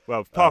research.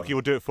 Well, Parky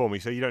will do it for me,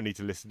 so you don't need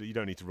to listen. You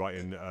don't need to write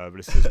in,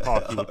 listeners.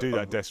 Parky will do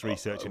that desk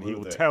research, and he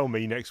will tell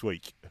me next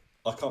week.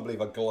 I can't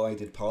believe I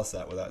glided past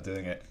that without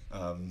doing it.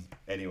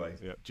 Anyway.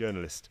 Yeah,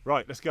 journalist.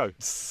 Right, let's go.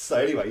 So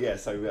anyway,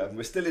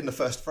 we're still in the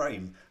first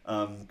frame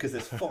because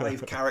there's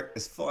five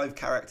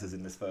characters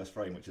in this first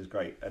frame, which is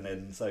great. And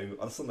then so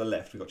on the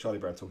left we've got Charlie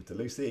Brown talking to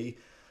Lucy,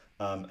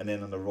 and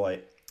then on the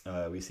right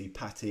we see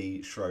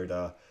Patty,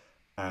 Schroeder,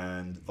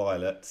 and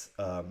Violet.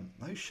 No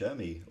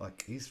Shermy,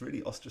 like he's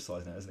really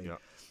ostracised now, isn't he? Yeah.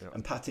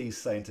 And Patty's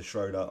saying to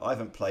Schroeder, I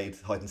haven't played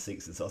hide and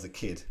seek since I was a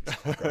kid.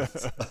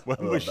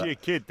 When was she a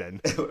kid then?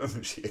 When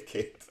was she a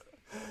kid?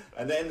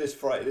 And then this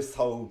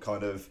whole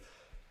kind of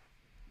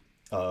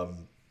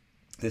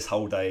this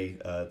whole day,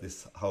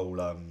 this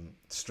whole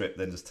strip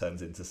then just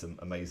turns into some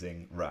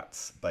amazing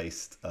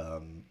rats-based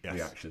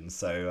reactions.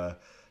 So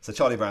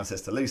Charlie Brown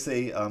says to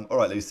Lucy, all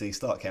right, Lucy,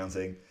 start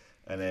counting.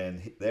 And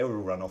then they all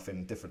run off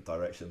in different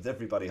directions.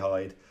 Everybody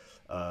hide.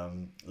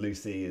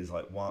 Lucy is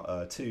like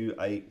 2,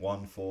 8,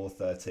 1, 4,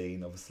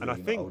 13. Obviously, and I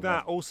think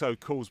that also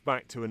calls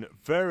back to a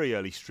very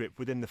early strip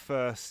within the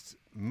first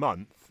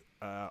month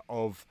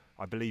of,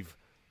 I believe,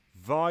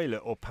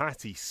 Violet or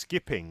Patty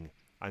skipping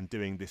and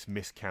doing this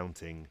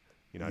miscounting.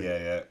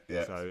 Yeah.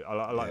 So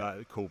I like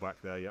that callback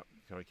there.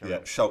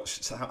 Yep.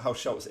 Schultz. How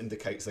Schultz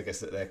indicates, I guess,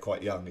 that they're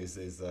quite young is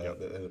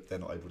that they're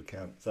not able to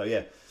count. So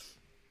yeah.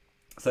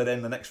 So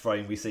then the next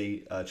frame we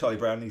see Charlie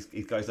Brown.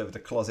 He goes over to the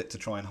closet to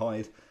try and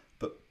hide,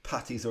 but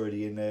Patty's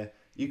already in there.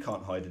 You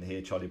can't hide in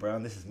here, Charlie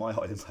Brown. This is my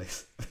hiding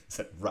place.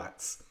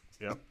 Rats.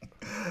 Yeah.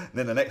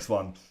 Then the next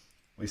one,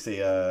 we see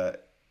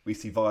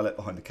Violet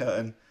behind the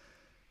curtain.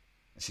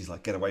 She's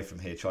like, "Get away from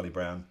here, Charlie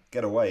Brown.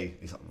 Get away."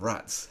 He's like,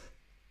 "Rats."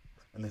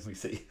 And then we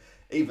see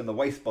even the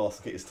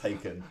wastebasket is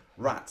taken.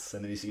 Rats.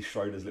 And then you see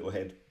Schroeder's little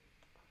head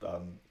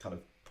kind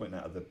of pointing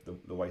out of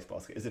the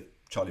wastebasket as if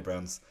Charlie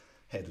Brown's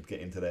head would get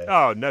into there.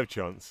 Oh, no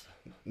chance.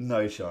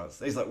 No chance.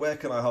 He's like, "Where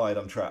can I hide?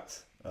 I'm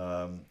trapped."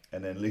 And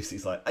then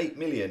Lucy's like, 8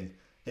 million.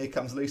 Here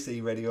comes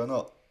Lucy, ready or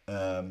not.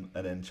 And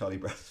then Charlie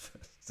Brown's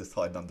just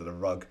hiding under the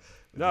rug.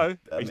 No,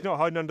 he's not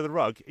hiding under the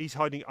rug. He's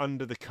hiding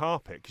under the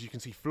carpet because you can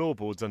see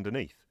floorboards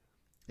underneath.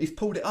 He's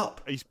pulled it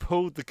up. He's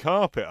pulled the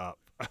carpet up.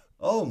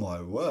 Oh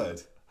my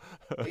word!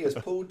 He has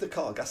pulled the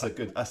carpet.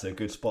 That's a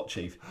good spot,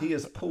 Chief. He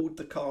has pulled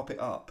the carpet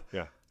up.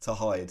 Yeah. To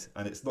hide,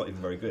 and it's not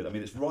even very good. I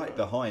mean, it's right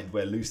behind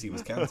where Lucy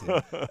was counting.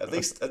 At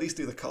least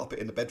do the carpet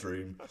in the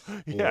bedroom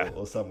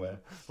or somewhere,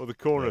 or the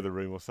corner of the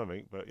room or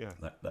something. But yeah,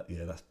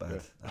 that's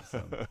bad.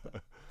 Yeah.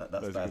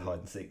 That's bad hide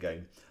and seek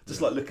game.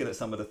 Just like looking at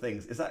some of the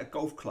things. Is that a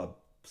golf club?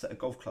 Set of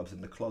golf clubs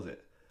in the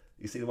closet.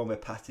 You see the one where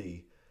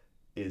Patty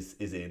is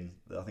in.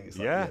 I think it's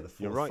like the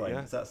fourth you're right. frame.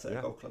 Yeah, is that a set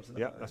of golf clubs?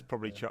 That's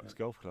probably Chuck's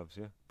golf clubs.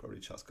 Yeah, probably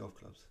Chuck's golf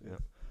clubs.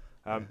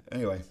 Yeah.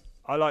 Anyway.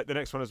 I like the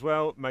next one as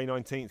well. May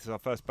 19th is our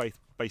first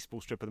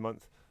baseball strip of the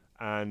month.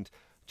 And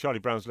Charlie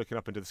Brown's looking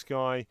up into the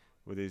sky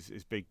with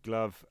his big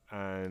glove.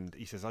 And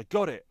he says, I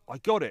got it.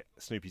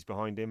 Snoopy's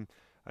behind him.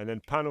 And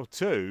then panel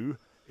 2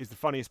 is the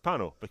funniest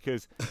panel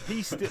because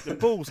the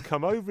balls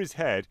come over his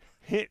head,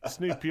 hit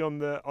Snoopy on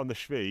the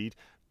schweed,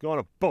 go on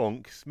a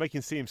bonk, make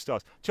him see him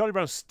stars. Charlie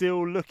Brown's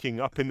still looking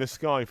up in the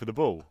sky for the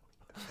ball.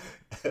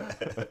 Then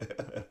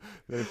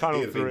in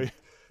panel 3...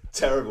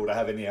 Terrible to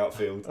have in the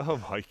outfield.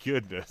 Oh, my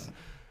goodness.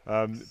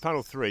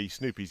 Panel 3,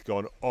 Snoopy's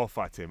gone off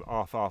at him,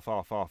 off,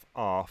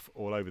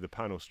 all over the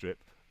panel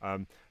strip.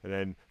 And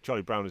then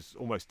Charlie Brown has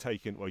almost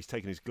taken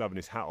his glove and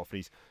his hat off, and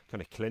he's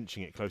kind of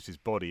clenching it close to his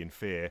body in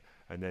fear.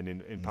 And then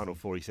in panel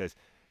 4, he says,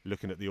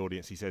 looking at the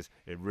audience, he says,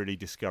 "It really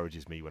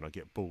discourages me when I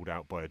get bawled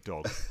out by a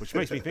dog," which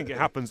makes me think it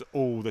happens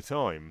all the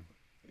time.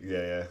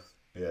 Yeah.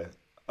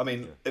 I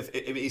mean, if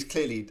he's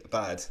clearly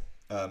bad,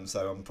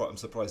 so I'm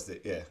surprised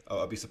that,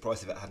 I'd be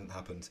surprised if it hadn't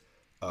happened.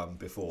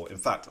 Before. In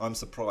fact, I'm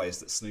surprised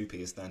that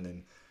Snoopy is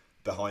standing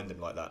behind him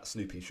like that.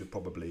 Snoopy should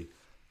probably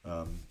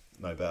know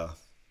better.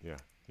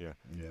 Yeah.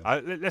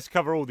 Let's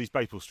cover all these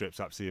baseball strips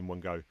actually in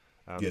one go.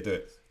 Do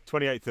it.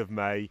 28th of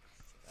May,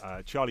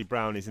 Charlie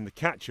Brown is in the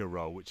catcher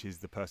role, which is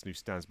the person who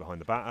stands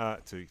behind the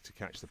batter to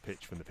catch the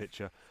pitch from the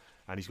pitcher.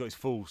 And he's got his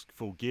full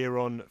gear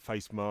on,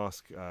 face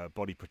mask,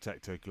 body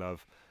protector,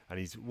 glove. And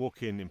he's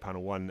walking in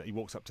panel 1. He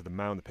walks up to the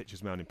mound, the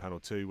pitcher's mound in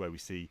panel 2, where we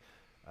see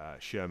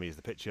Shermy is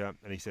the pitcher,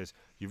 and he says,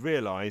 "You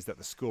realise that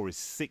the score is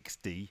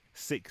 60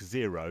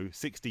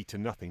 to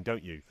nothing,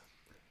 don't you?"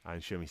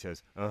 And Shermy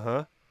says,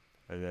 "Uh-huh."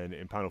 And then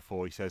in panel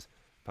 4, he says,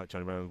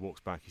 Charlie Brown walks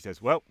back, he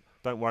says, "Well,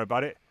 Don't worry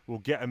about it. We'll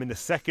get them in the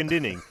second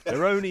inning.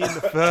 They're only in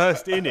the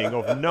first inning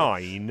of 9,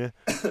 and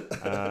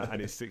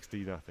it's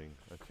 60-0.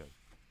 Okay.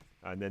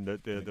 And then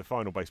the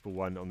final baseball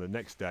one on the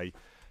next day,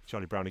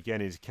 Charlie Brown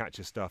again is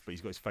catcher stuff, but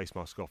he's got his face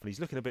mask off and he's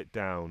looking a bit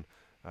down,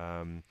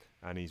 and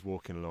he's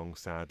walking along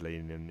sadly,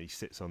 and then he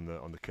sits on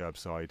the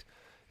curbside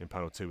in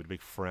panel 2 with a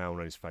big frown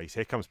on his face.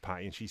 Here comes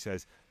Patty, and she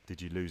says,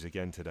 "Did you lose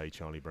again today,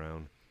 Charlie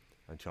Brown?"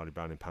 And Charlie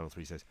Brown in panel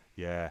 3 says,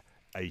 "Yeah,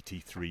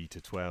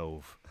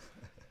 83-12."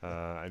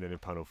 And then in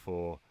panel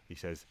 4, he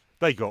says,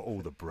 "They got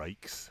all the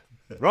breaks."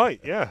 Right,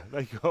 yeah,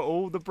 they got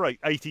all the breaks.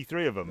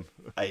 83 of them.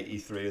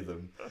 83 of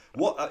them.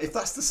 What if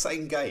that's the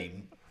same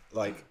game?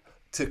 Like,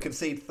 to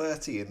concede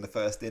 30 in the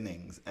first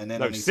innings and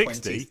then only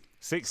 60. 20.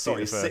 60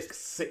 Sorry, in the first.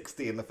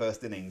 60 in the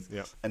first innings,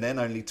 yeah. And then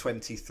only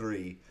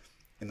 23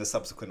 in the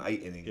subsequent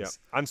 8 innings. Yeah,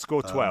 and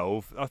score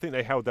 12. I think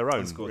they held their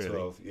own. And score really.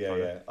 12.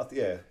 Yeah.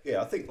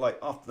 I think like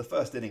after the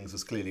first innings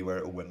was clearly where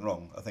it all went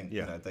wrong. I think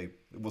it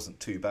wasn't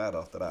too bad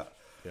after that.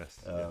 Yes.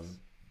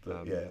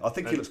 But I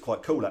think he looks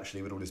quite cool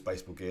actually with all his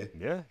baseball gear.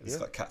 Yeah, it's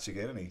like catcher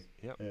gear, isn't he?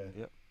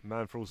 Yep.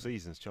 Man for all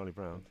seasons, Charlie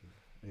Brown.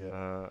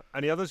 Yeah.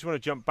 Any others you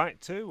want to jump back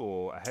to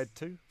or ahead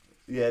to?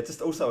 Yeah,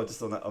 just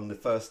on the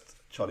first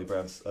Charlie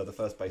Brown's the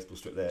first baseball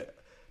strip there.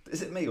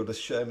 Is it me or does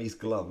Shermie's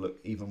glove look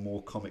even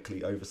more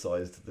comically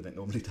oversized than it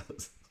normally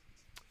does?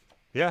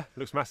 Yeah,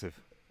 looks massive.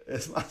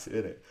 It's massive,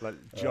 isn't it? Like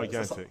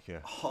gigantic,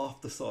 like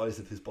half the size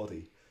of his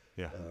body.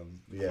 Yeah.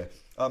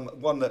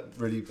 One that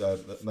really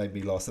that made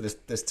me laugh. So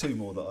there's 2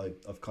 more that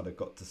I've kind of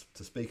got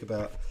to speak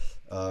about.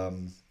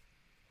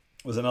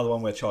 Was another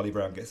one where Charlie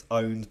Brown gets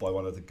owned by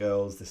one of the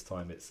girls. This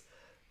time it's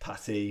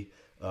Patty.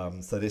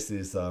 So this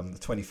is the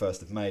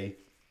 21st of May.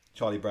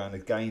 Charlie Brown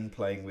again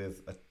playing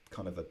with a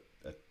kind of a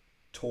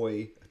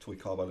toy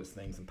car by its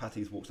things, and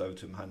Patty walks over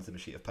to him, hands him a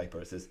sheet of paper.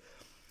 It says,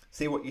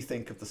 "See what you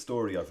think of the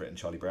story I've written,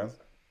 Charlie Brown."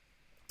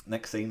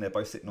 Next scene, they're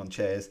both sitting on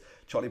chairs.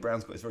 Charlie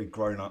Brown's got his very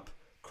grown-up,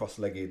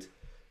 cross-legged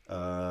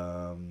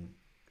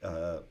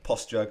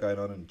posture going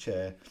on in the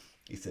chair.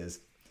 He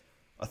says,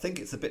 "I think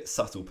it's a bit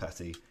subtle,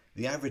 Patty.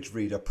 The average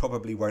reader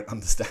probably won't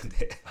understand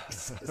it."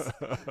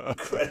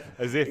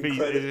 As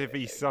if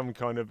he's some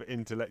kind of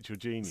intellectual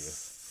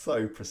genius.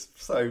 So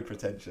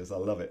pretentious. I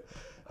love it.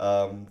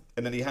 And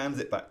then he hands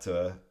it back to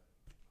her,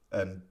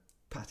 and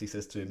Patty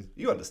says to him,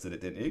 "You understood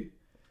it, didn't you?"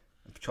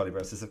 And Charlie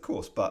Brown says, "Of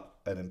course, but..."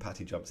 And then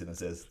Patty jumps in and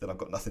says, "Then I've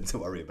got nothing to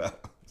worry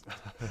about."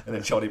 And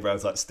then Charlie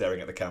Brown's like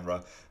staring at the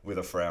camera with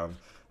a frown.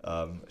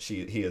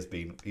 He has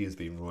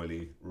been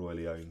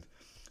royally owned.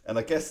 And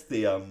I guess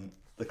the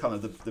kind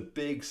of the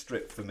big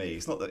strip for me,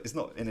 it's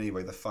not in any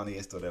way the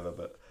funniest or whatever,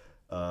 but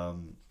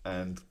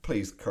and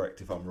please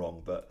correct if I'm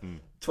wrong, but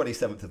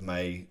 27th of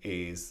May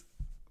is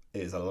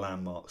a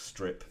landmark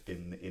strip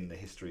in the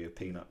history of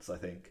Peanuts, I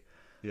think.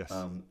 Yes.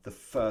 The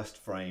first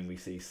frame we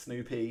see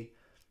Snoopy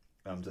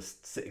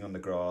just sitting on the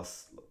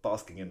grass,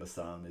 basking in the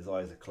sun. His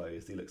eyes are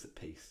closed. He looks at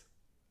peace.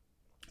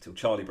 Till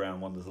Charlie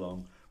Brown wanders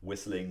along,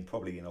 whistling,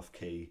 probably in off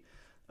key.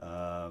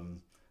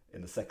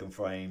 In the second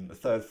frame, the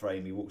third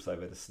frame, he walks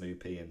over to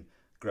Snoopy and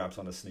grabs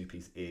one of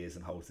Snoopy's ears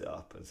and holds it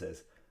up and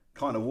says,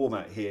 "Kind of warm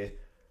out here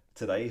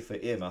today for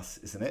earmuffs,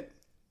 isn't it?"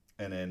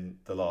 And then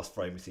the last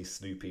frame, we see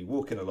Snoopy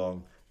walking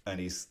along, and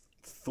he's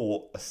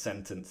thought a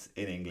sentence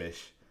in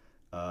English,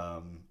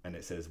 and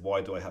it says,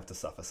 "Why do I have to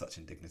suffer such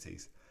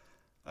indignities?"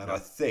 And I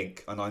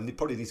think, and I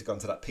probably need to go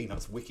onto that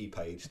Peanuts wiki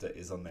page that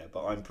is on there,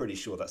 but I'm pretty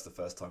sure that's the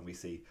first time we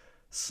see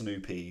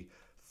Snoopy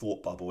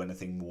thought bubble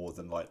anything more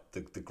than like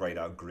the grayed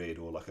out grid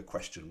or like a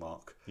question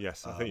mark.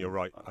 Yes, I think you're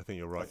right. I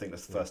think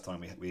that's the first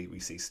time we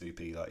see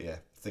Snoopy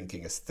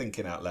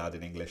thinking out loud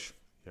in English.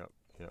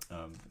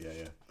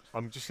 Yeah.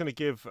 I'm just going to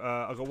give.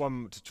 I've got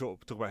one to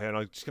talk about here, and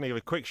I'm just going to give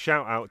a quick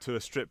shout out to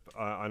a strip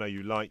I know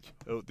you like.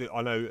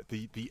 I know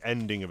the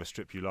ending of a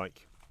strip you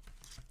like.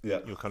 Yeah.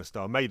 Your kind of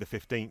style. May the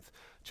 15th.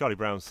 Charlie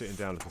Brown's sitting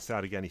down looking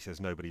sad again. He says,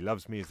 "Nobody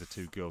loves me," as the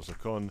 2 girls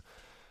look on.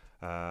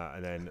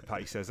 And then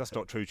Patty says, "That's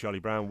not true, Charlie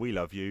Brown. We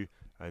love you."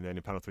 And then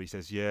in panel 3 he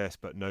says, "Yes,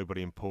 but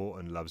nobody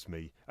important loves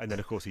me." And then,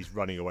 of course, he's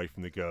running away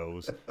from the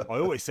girls. I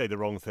always say the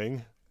wrong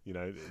thing. You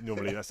know,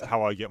 normally that's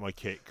how I get my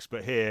kicks.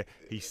 But here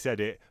he said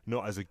it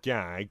not as a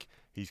gag.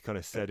 He's kind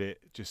of said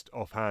it just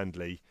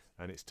offhandedly,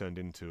 and it's turned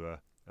into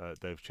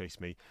 "They've chased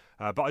me."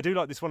 But I do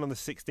like this one on the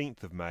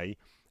 16th of May.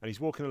 And he's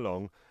walking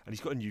along, and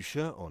he's got a new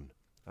shirt on.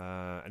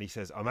 And he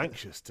says, "I'm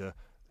anxious to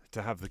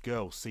have the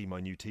girls see my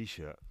new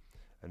T-shirt."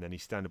 And then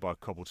he's standing by a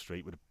cobbled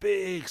street with a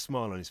big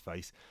smile on his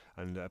face.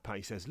 And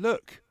Patty says,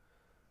 "Look,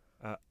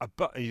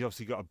 he's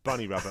obviously got a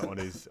bunny rabbit on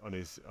his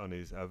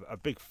a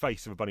big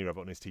face of a bunny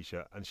rabbit on his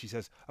T-shirt." And she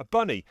says, "A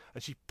bunny,"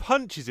 and she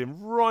punches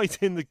him right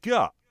in the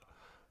gut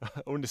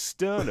or in the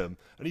sternum.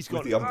 And he's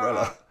got the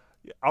umbrella.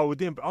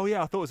 Oh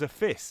yeah, I thought it was a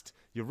fist.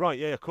 You're right.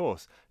 Yeah, of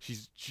course.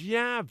 She's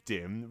jabbed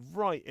him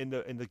right in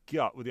the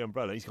gut with the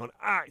umbrella. He's gone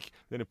ack.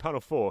 Then in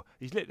panel 4,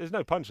 there's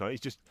no punchline. He's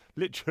just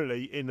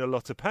literally in a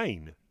lot of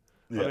pain.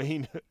 Yeah. I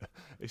mean,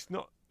 it's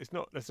not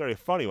necessarily a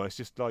funny one. It's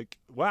just like,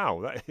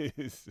 wow, that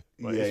is.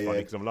 Well, it's funny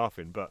because I'm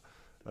laughing, but.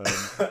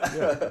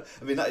 Yeah.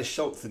 I mean, that is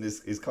Schultz and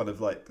is kind of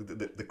like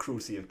the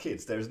cruelty of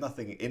kids. There is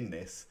nothing in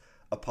this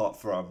apart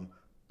from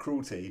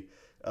cruelty.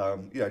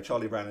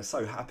 Charlie Brown is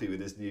so happy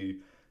with his new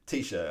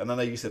T-shirt, and I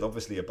know you said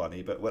obviously a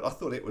bunny, but I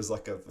thought it was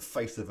like a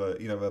face of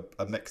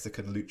a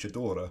Mexican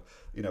luchadora,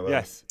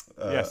 yes.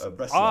 A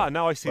wrestler.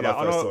 Now I see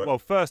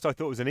that. First I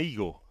thought it was an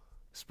eagle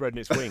spreading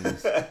its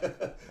wings,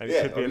 and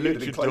it could be a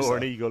luchador,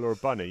 an eagle, or a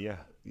bunny. Yeah.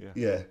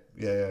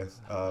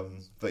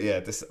 But yeah,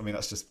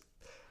 that's just.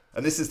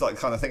 And this is like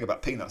the kind of thing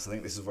about Peanuts. I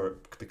think this is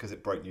because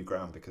it broke new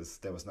ground, because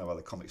there was no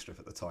other comic strip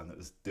at the time that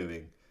was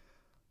doing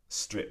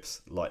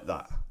strips like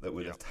that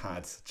would have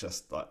had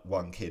just like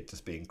one kid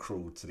just being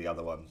cruel to the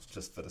other one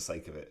just for the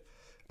sake of it.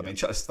 I mean,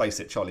 just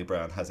face it, Charlie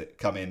Brown has it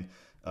come in.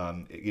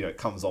 It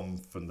comes on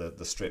from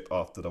the strip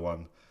after the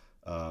one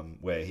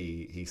where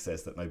he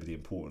says that nobody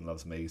important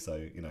loves me.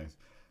 So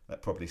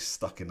that probably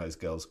stuck in those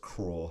girls'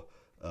 craw.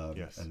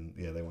 And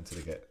they wanted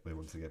to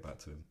get back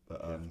to him.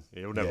 But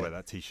he'll never wear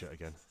that T-shirt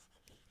again.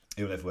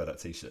 He'll never wear that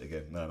T-shirt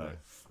again. No.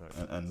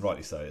 And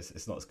rightly so.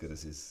 It's not as good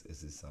as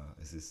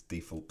his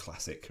default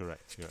classic.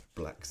 Correct. Yeah.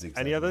 Black zigzag.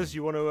 Any others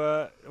you want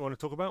to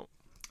talk about?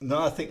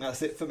 No, I think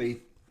that's it for me.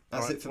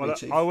 That's it for me,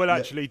 Chief. I will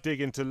actually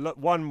dig into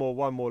one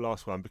more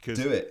last one, because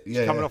do it.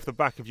 Coming off the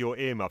back of your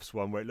earmuffs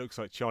one, where it looks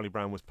like Charlie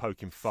Brown was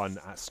poking fun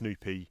at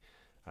Snoopy,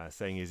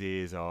 saying his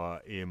ears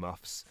are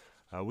earmuffs.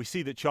 We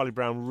see that Charlie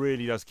Brown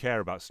really does care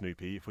about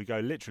Snoopy. If we go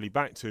literally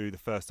back to the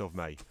 1st of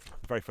May,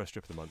 the very first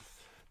strip of the month,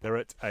 they're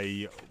at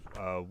a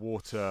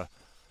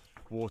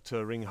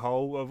watering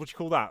hole. What do you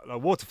call that? A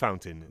water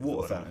fountain.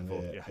 Water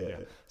fountain. Yeah.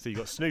 So you've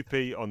got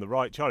Snoopy on the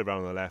right, Charlie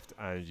Brown on the left,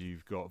 and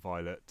you've got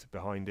Violet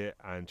behind it.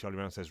 And Charlie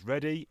Brown says,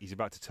 "Ready?" He's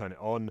about to turn it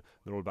on.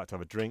 They're all about to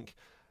have a drink.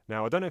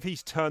 Now, I don't know if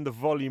he's turned the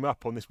volume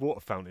up on this water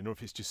fountain or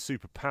if it's just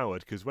super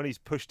powered, because when he's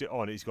pushed it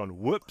on, it's gone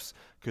whoops,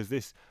 because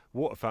this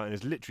water fountain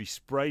has literally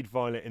sprayed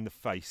Violet in the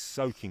face,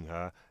 soaking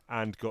her,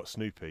 and got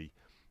Snoopy.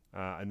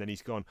 And then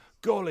he's gone,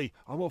 "Golly,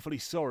 I'm awfully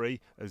sorry,"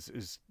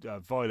 as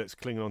Violet's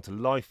clinging on to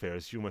life here,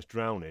 as she's almost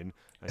drowning,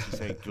 and she's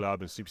saying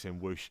glub and Snoopy's saying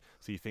whoosh.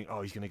 So you think,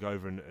 he's going to go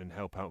over and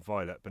help out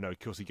Violet. But no, of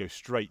course he goes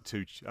straight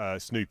to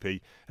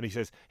Snoopy, and he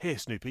says, "Here,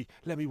 Snoopy,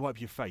 let me wipe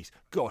your face.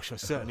 Gosh, I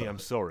certainly am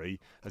sorry,"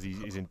 as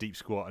he's in deep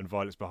squat, and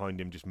Violet's behind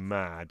him just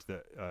mad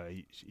that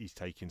he's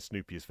taking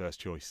Snoopy as first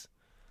choice.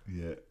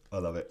 Yeah, I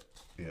love it.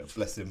 Yeah,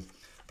 bless him.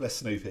 Bless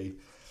Snoopy.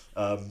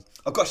 I've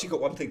actually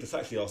got one thing to say.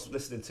 I was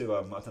listening to,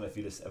 I don't know if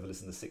you ever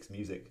listen to Six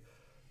Music,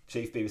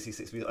 Chief, BBC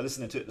Six Music. I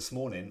listened to it this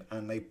morning,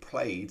 and they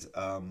played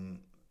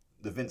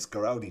the Vince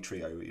Guaraldi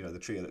trio, the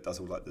trio that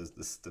does all like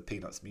the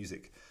Peanuts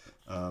music,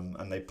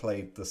 and they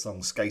played the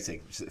song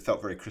Skating, which it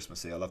felt very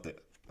Christmassy. I loved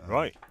it.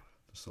 Right.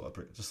 Just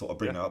thought I'd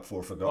bring that up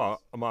before I forgot.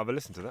 Well, I might have a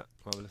listen to that.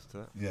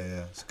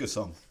 Yeah, it's a good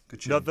song.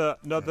 Good tune.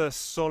 Another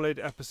solid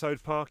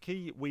episode,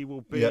 Parky. We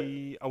will be.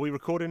 Yep. Are we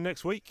recording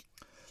next week?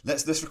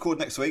 Let's record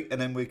next week,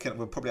 and then we'll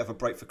probably have a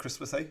break for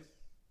Christmas, eh?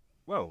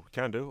 Well,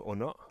 can do or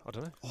not. I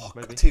don't know.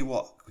 Maybe. I tell you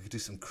what, we could do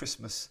some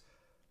Christmas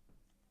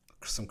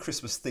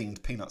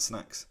themed peanut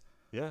snacks.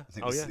 Yeah. I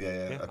think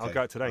Okay. I'll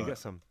go out today and get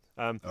some.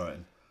 All right.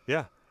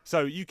 Yeah.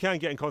 So you can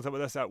get in contact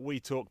with us at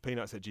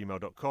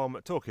wetalkpeanuts@gmail.com,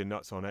 Talking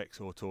Nuts on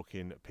X, or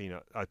Talking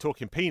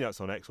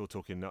Peanuts on X, or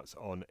Talking Nuts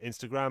on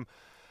Instagram.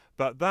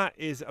 But that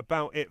is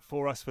about it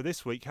for us for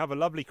this week. Have a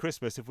lovely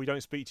Christmas if we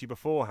don't speak to you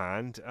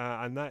beforehand.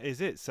 And that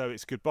is it. So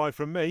it's goodbye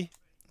from me.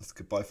 It's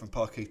goodbye from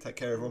Parky. Take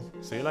care, everyone.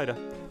 See you later.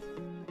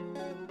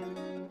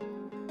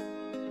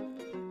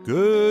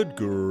 Good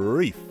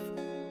grief.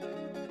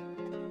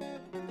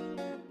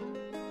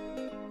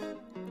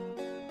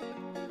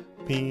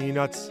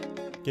 Peanuts,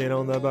 get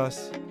on the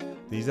bus.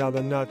 These are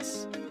the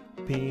nuts.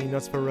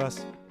 Peanuts for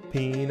us.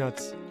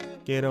 Peanuts,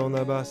 get on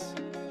the bus.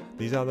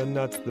 These are the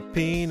nuts, the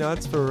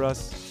peanuts for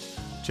us.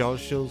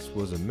 Charles Schultz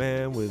was a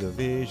man with a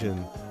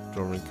vision.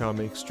 Drawing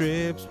comic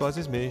strips was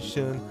his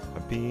mission.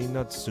 And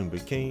Peanuts soon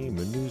became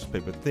a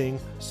newspaper thing.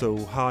 So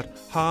hot,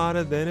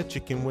 hotter than a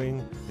chicken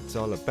wing. It's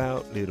all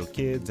about little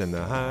kids and the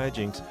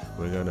hijinks.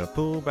 We're gonna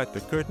pull back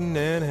the curtain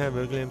and have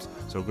a glimpse.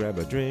 So grab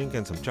a drink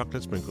and some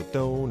chocolate sprinkled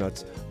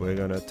donuts. We're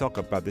gonna talk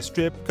about this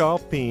strip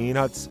called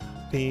Peanuts.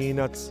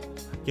 Peanuts,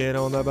 get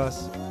on the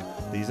bus.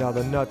 These are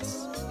the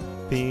nuts.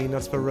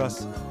 Peanuts for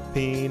us.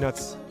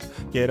 Peanuts,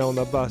 get on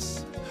the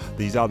bus.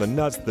 These are the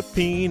nuts, the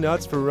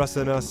peanuts for us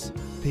and us.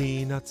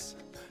 Peanuts,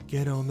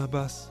 get on the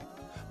bus.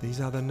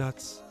 These are the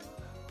nuts,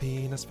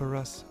 peanuts for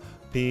us.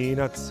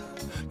 Peanuts,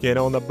 get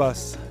on the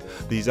bus.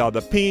 These are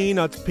the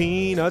peanuts,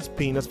 peanuts,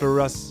 peanuts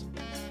for us.